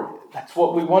core, that's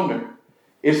what we wonder.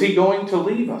 Is He going to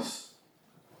leave us?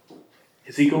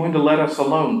 Is He going to let us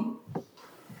alone?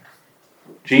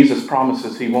 Jesus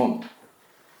promises He won't.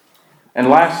 And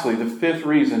lastly, the 5th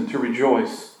reason to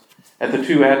rejoice at the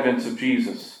two advents of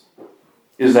Jesus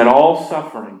is that all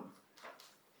suffering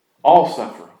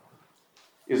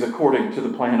is according to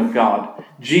the plan of God.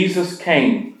 Jesus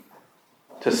came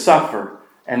to suffer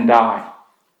and die.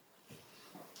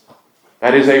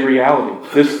 That is a reality.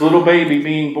 This little baby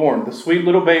being born, the sweet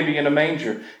little baby in a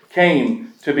manger,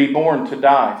 came to be born to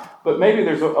die. But maybe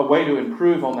there's a way to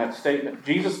improve on that statement.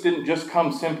 Jesus didn't just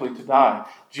come simply to die.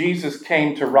 Jesus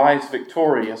came to rise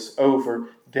victorious over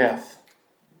death.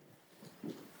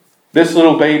 This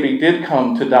little baby did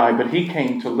come to die, but He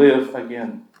came to live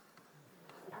again.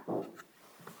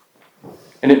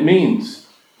 And it means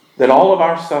that all of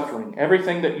our suffering,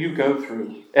 everything that you go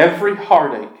through, every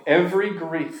heartache, every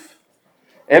grief,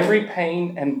 every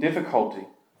pain and difficulty,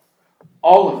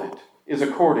 all of it is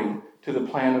according to the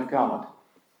plan of God.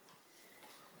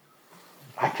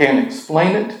 I can't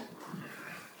explain it.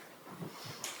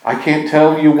 I can't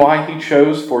tell you why He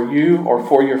chose for you or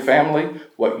for your family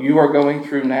what you are going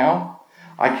through now.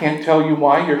 I can't tell you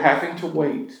why you're having to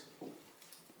wait.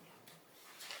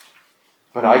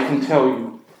 But I can tell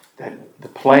you that the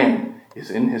plan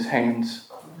is in His hands,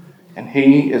 and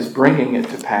He is bringing it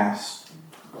to pass.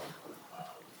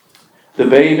 The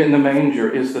babe in the manger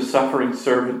is the suffering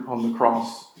servant on the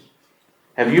cross.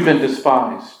 Have you been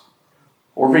despised,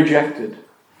 or rejected,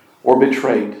 or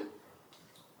betrayed?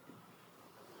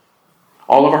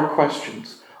 All of our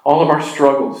questions, all of our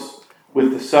struggles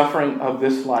with the suffering of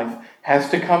this life has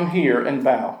to come here and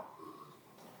bow.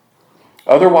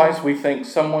 Otherwise, we think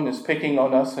someone is picking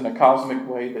on us in a cosmic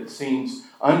way that seems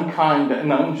unkind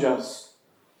and unjust.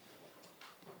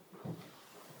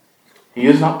 He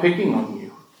is not picking on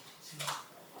you.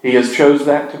 He has chose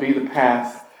that to be the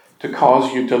path to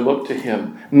cause you to look to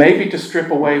Him. Maybe to strip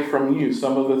away from you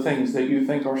some of the things that you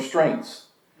think are strengths,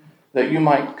 that you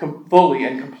might fully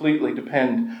and completely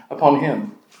depend upon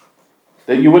Him.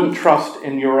 That you wouldn't trust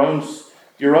in your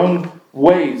own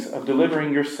ways of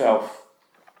delivering yourself.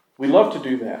 We love to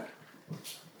do that.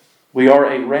 We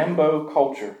are a Rambo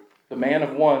culture, the man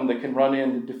of one that can run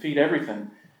in and defeat everything.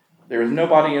 There is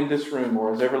nobody in this room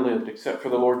or has ever lived except for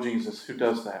the Lord Jesus who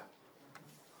does that.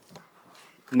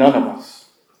 None of us.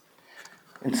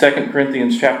 In 2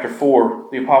 Corinthians chapter 4,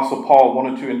 the Apostle Paul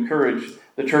wanted to encourage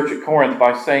the church at Corinth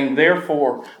by saying,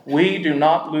 "Therefore, we do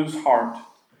not lose heart.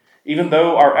 Even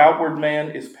though our outward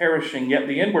man is perishing, yet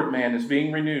the inward man is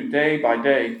being renewed day by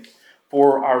day.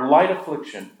 For our light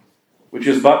affliction, which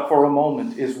is but for a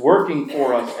moment, is working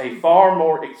for us a far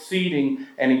more exceeding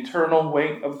and eternal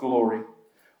weight of glory,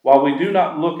 while we do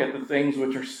not look at the things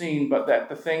which are seen, but at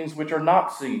the things which are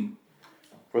not seen.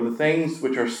 For the things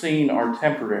which are seen are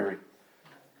temporary,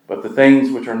 but the things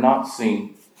which are not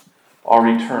seen are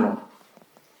eternal."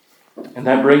 And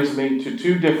that brings me to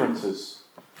two differences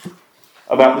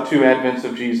about the two advents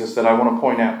of Jesus that I want to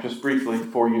point out just briefly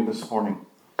for you this morning.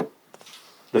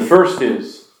 The first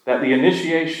is that the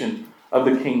initiation of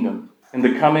the kingdom and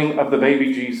the coming of the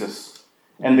baby Jesus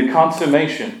and the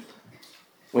consummation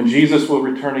when Jesus will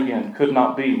return again could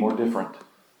not be more different.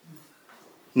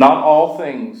 Not all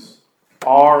things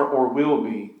are or will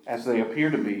be as they appear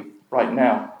to be right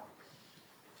now.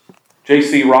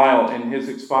 J.C. Ryle, in his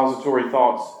expository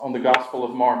thoughts on the Gospel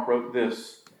of Mark, wrote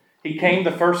this: "He came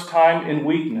the first time in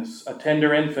weakness, a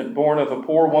tender infant born of a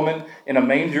poor woman in a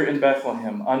manger in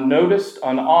Bethlehem, unnoticed,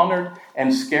 unhonored,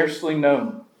 and scarcely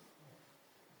known.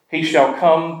 He shall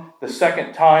come the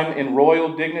second time in royal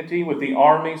dignity with the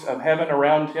armies of heaven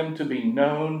around him, to be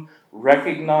known,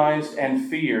 recognized, and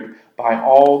feared by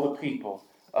all the people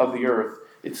of the earth."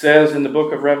 It says in the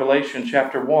book of Revelation,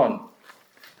 chapter 1,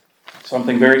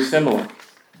 something very similar.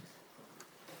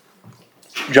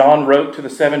 John wrote to the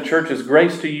seven churches,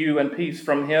 "Grace to you and peace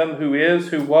from Him who is,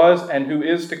 who was, and who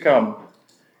is to come,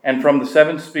 and from the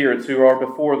seven spirits who are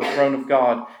before the throne of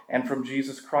God, and from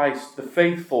Jesus Christ, the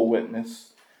faithful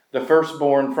witness, the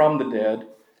firstborn from the dead,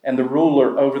 and the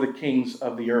ruler over the kings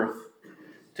of the earth.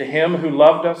 To Him who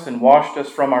loved us and washed us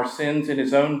from our sins in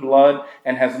His own blood,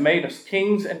 and has made us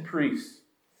kings and priests,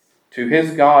 to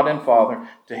His God and Father,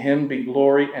 to Him be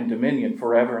glory and dominion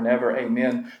forever and ever.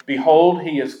 Amen. Behold,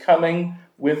 He is coming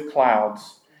with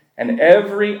clouds, and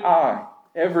every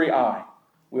eye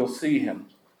will see Him,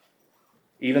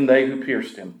 even they who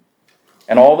pierced Him.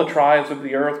 And all the tribes of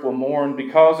the earth will mourn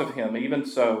because of Him. Even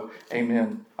so,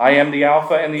 amen. I am the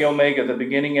Alpha and the Omega, the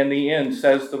beginning and the end,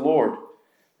 says the Lord,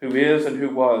 who is and who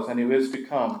was and who is to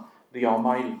come, the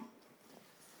Almighty."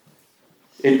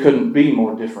 It couldn't be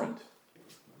more different.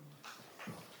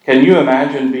 Can you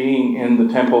imagine being in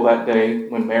the temple that day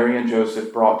when Mary and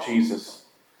Joseph brought Jesus?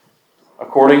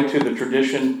 According to the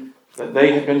tradition that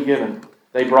they had been given,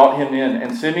 they brought Him in,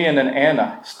 and Simeon and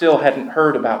Anna still hadn't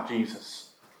heard about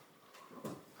Jesus.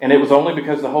 And it was only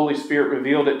because the Holy Spirit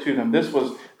revealed it to them. This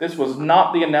was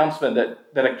not the announcement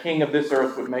that a king of this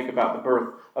earth would make about the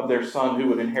birth of their son who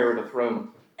would inherit a throne.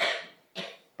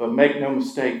 But make no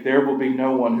mistake, there will be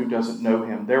no one who doesn't know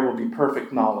Him. There will be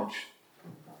perfect knowledge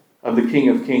of the King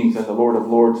of Kings and the Lord of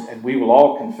Lords, and we will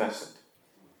all confess it.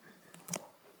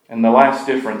 And the last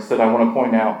difference that I want to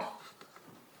point out,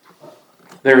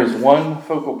 there is one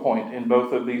focal point in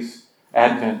both of these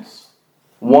advents.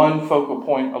 One focal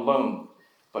point alone,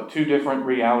 but two different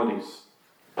realities.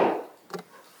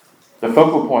 The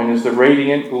focal point is the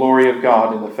radiant glory of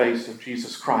God in the face of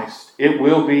Jesus Christ. It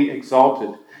will be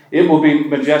exalted. It will be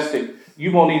majestic.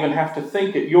 You won't even have to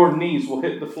think it. Your knees will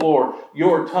hit the floor.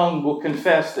 Your tongue will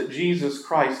confess that Jesus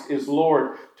Christ is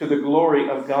Lord, to the glory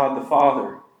of God the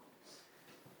Father.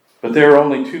 But there are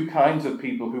only two kinds of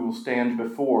people who will stand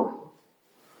before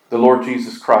the Lord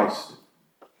Jesus Christ: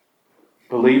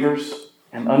 believers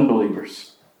and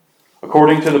unbelievers.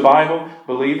 According to the Bible,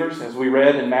 believers, as we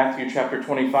read in Matthew chapter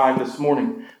 25 this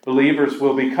morning, believers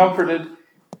will be comforted.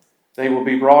 They will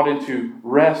be brought into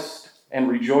rest and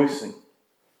rejoicing.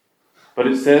 But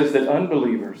it says that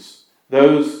unbelievers,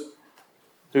 those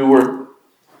who were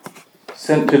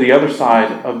sent to the other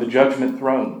side of the judgment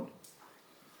throne,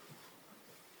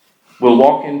 will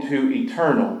walk into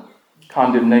eternal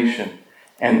condemnation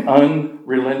and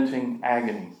unrelenting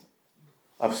agony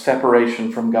of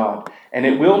separation from God. And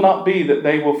it will not be that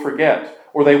they will forget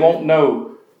or they won't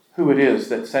know who it is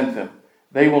that sent them.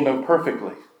 They will know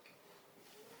perfectly.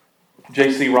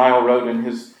 J.C. Ryle wrote in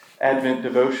his Advent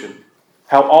devotion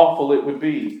how awful it would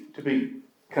be to be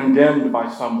condemned by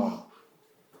someone,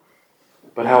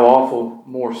 but how awful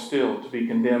more still to be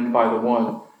condemned by the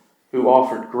one who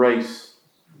offered grace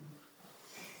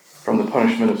from the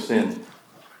punishment of sin.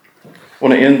 I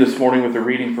want to end this morning with a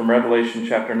reading from Revelation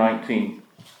chapter 19.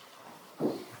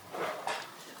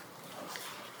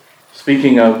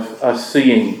 Speaking of us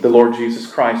seeing the Lord Jesus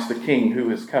Christ, the King who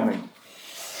is coming.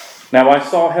 Now I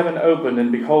saw heaven open,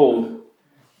 and behold,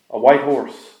 a white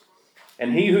horse.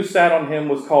 And he who sat on him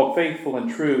was called Faithful and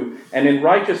True, and in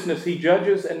righteousness he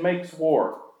judges and makes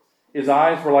war. His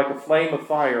eyes were like a flame of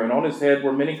fire, and on his head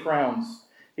were many crowns.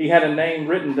 He had a name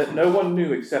written that no one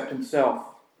knew except himself.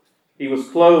 He was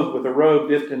clothed with a robe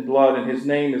dipped in blood, and his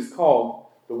name is called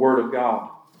the Word of God.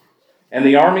 And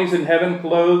the armies in heaven,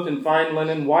 clothed in fine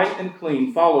linen, white and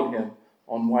clean, followed him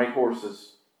on white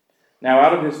horses. Now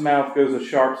out of his mouth goes a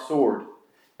sharp sword,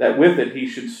 that with it he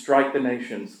should strike the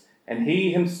nations, and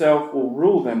he himself will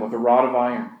rule them with a rod of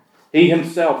iron. He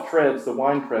himself treads the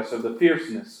winepress of the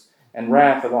fierceness and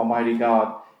wrath of Almighty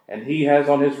God, and he has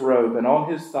on his robe and on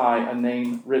his thigh a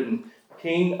name written,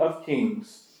 King of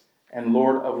Kings and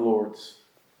Lord of Lords.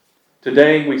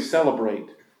 Today we celebrate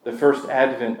the first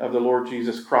advent of the Lord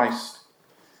Jesus Christ,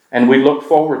 and we look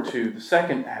forward to the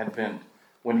second advent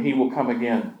when he will come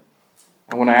again.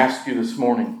 I want to ask you this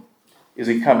morning, is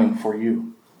he coming for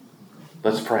you?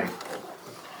 Let's pray.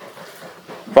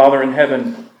 Father in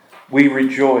heaven, we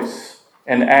rejoice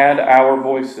and add our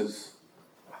voices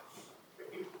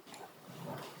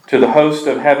to the host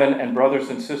of heaven and brothers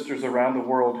and sisters around the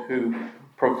world who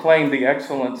proclaim the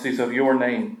excellencies of your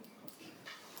name,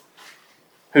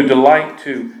 who delight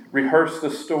to rehearse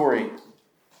the story,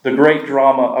 the great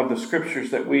drama of the scriptures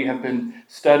that we have been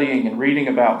studying and reading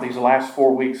about these last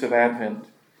 4 weeks of Advent.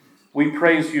 We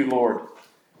praise you, Lord,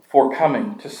 for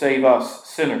coming to save us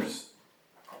sinners.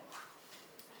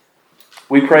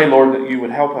 We pray, Lord, that you would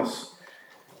help us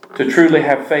to truly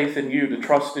have faith in you, to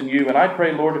trust in you. And I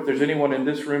pray, Lord, if there's anyone in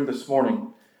this room this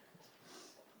morning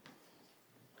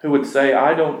who would say,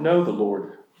 I don't know the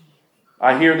Lord.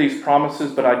 I hear these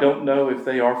promises, but I don't know if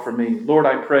they are for me. Lord,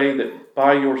 I pray that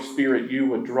by your Spirit you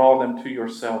would draw them to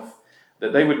yourself,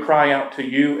 that they would cry out to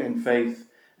you in faith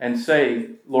and say,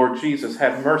 Lord Jesus,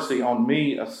 have mercy on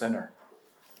me, a sinner.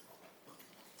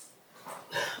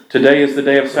 Today is the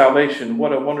day of salvation.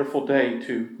 What a wonderful day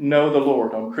to know the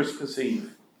Lord on Christmas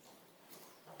Eve.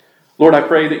 Lord, I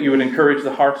pray that you would encourage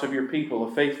the hearts of your people,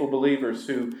 of faithful believers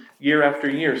who year after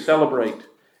year celebrate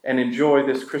and enjoy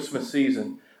this Christmas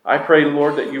season. I pray,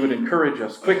 Lord, that you would encourage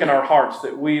us, quicken our hearts,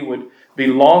 that we would be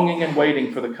longing and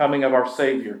waiting for the coming of our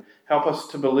Savior. Help us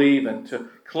to believe and to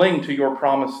cling to your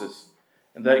promises,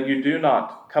 and that you do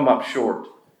not come up short,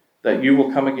 that you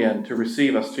will come again to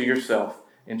receive us to yourself.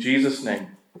 In Jesus'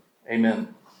 name,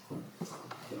 amen.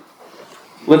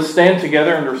 Let's stand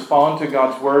together and respond to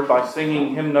God's word by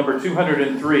singing hymn number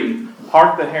 203,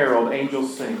 Hark the Herald,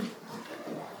 Angels Sing.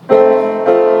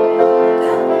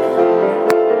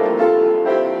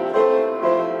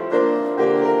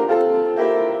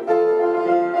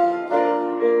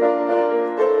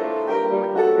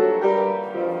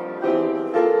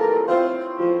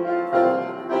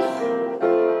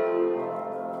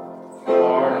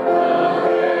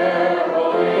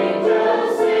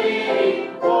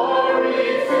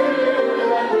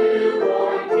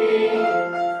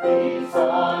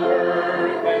 On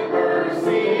earth and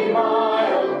mercy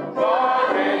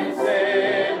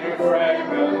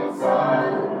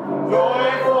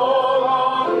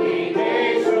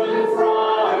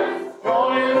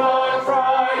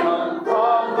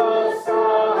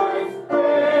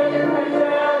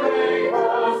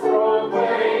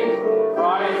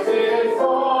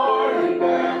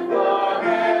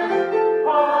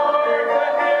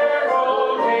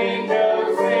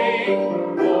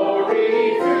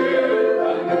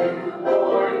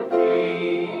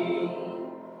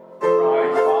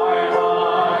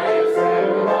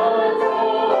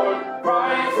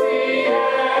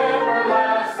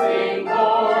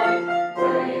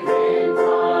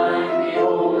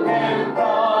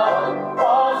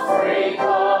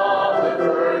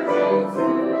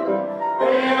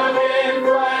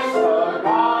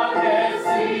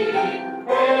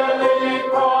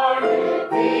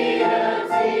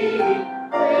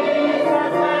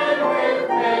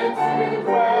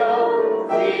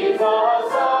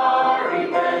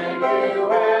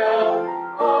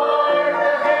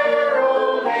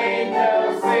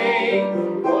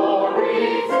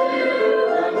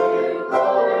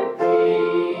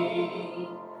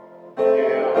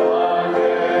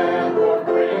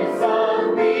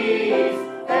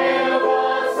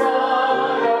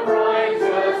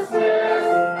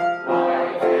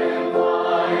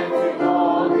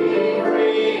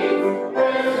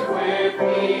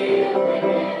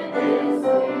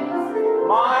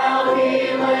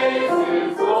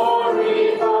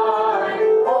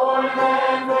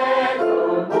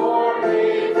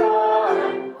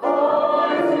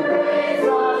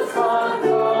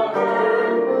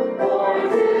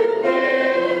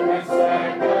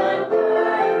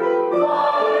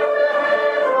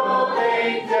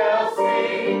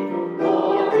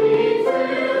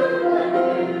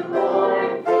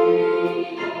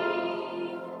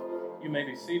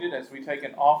Seated as we take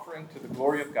an offering to the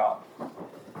glory of God.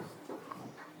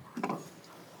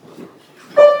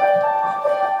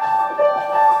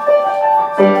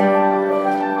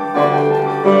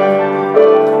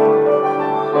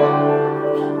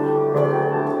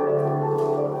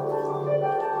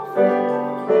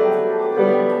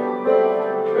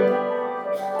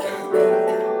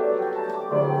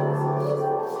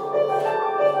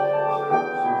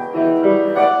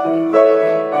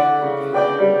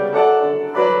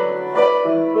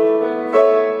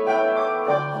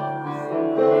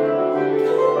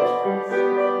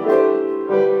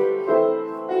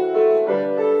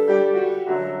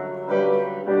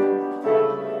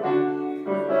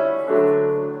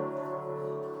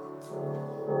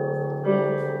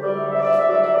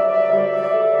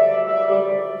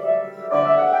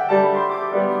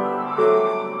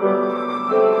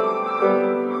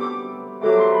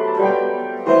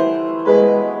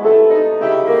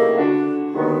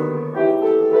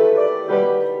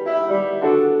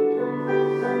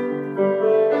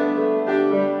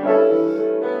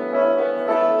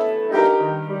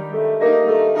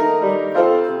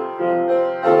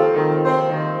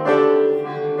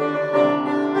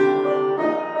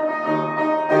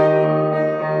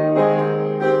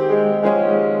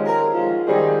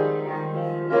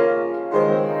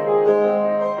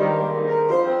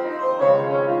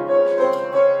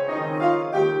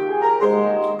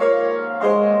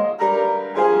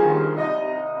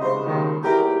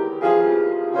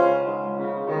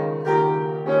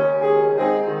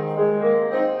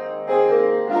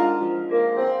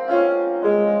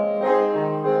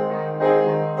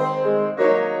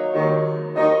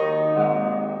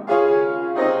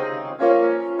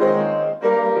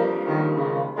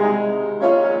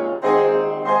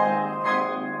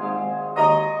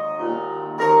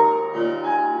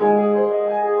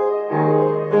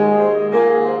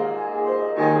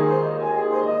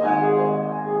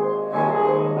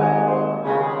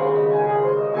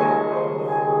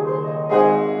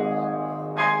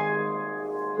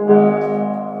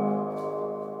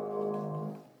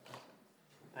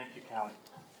 Thank you, Callie.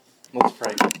 Let's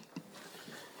pray.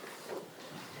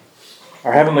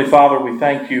 Our Heavenly Father, we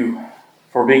thank you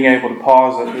for being able to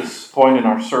pause at this point in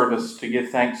our service to give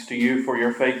thanks to you for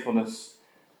your faithfulness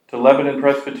to Lebanon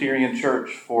Presbyterian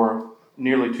Church for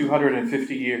nearly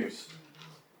 250 years.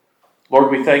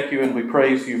 Lord, we thank you and we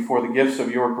praise you for the gifts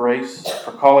of your grace,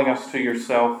 for calling us to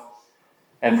yourself,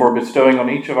 and for bestowing on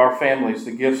each of our families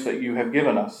the gifts that you have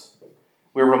given us.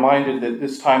 We're reminded that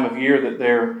this time of year that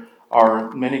there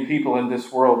are many people in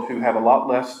this world who have a lot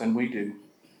less than we do.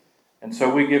 And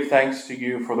so we give thanks to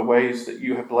you for the ways that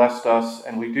you have blessed us,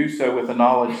 and we do so with the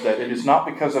knowledge that it is not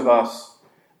because of us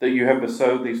that you have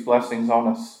bestowed these blessings on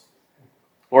us.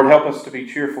 Lord, help us to be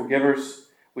cheerful givers.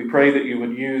 We pray that you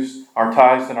would use our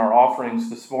tithes and our offerings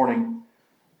this morning,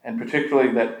 and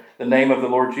particularly that the name of the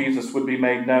Lord Jesus would be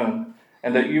made known,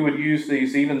 and that you would use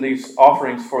these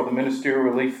offerings for the Ministerial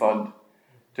Relief Fund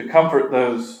to comfort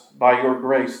those by your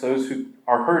grace, those who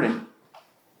are hurting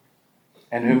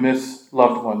and who miss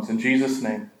loved ones. In Jesus'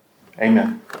 name,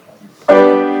 amen.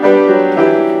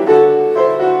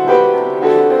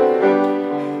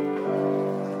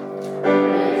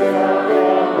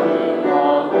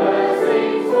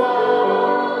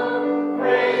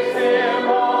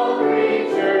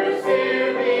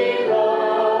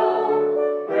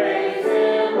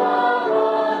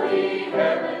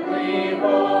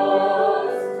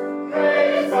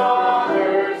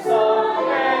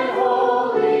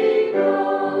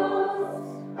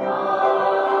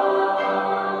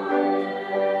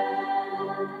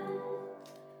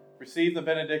 Receive the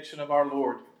benediction of our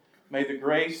Lord. May the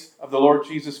grace of the Lord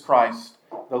Jesus Christ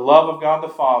the love of God the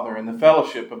Father, and the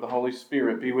fellowship of the Holy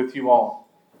Spirit be with you all.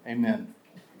 Amen.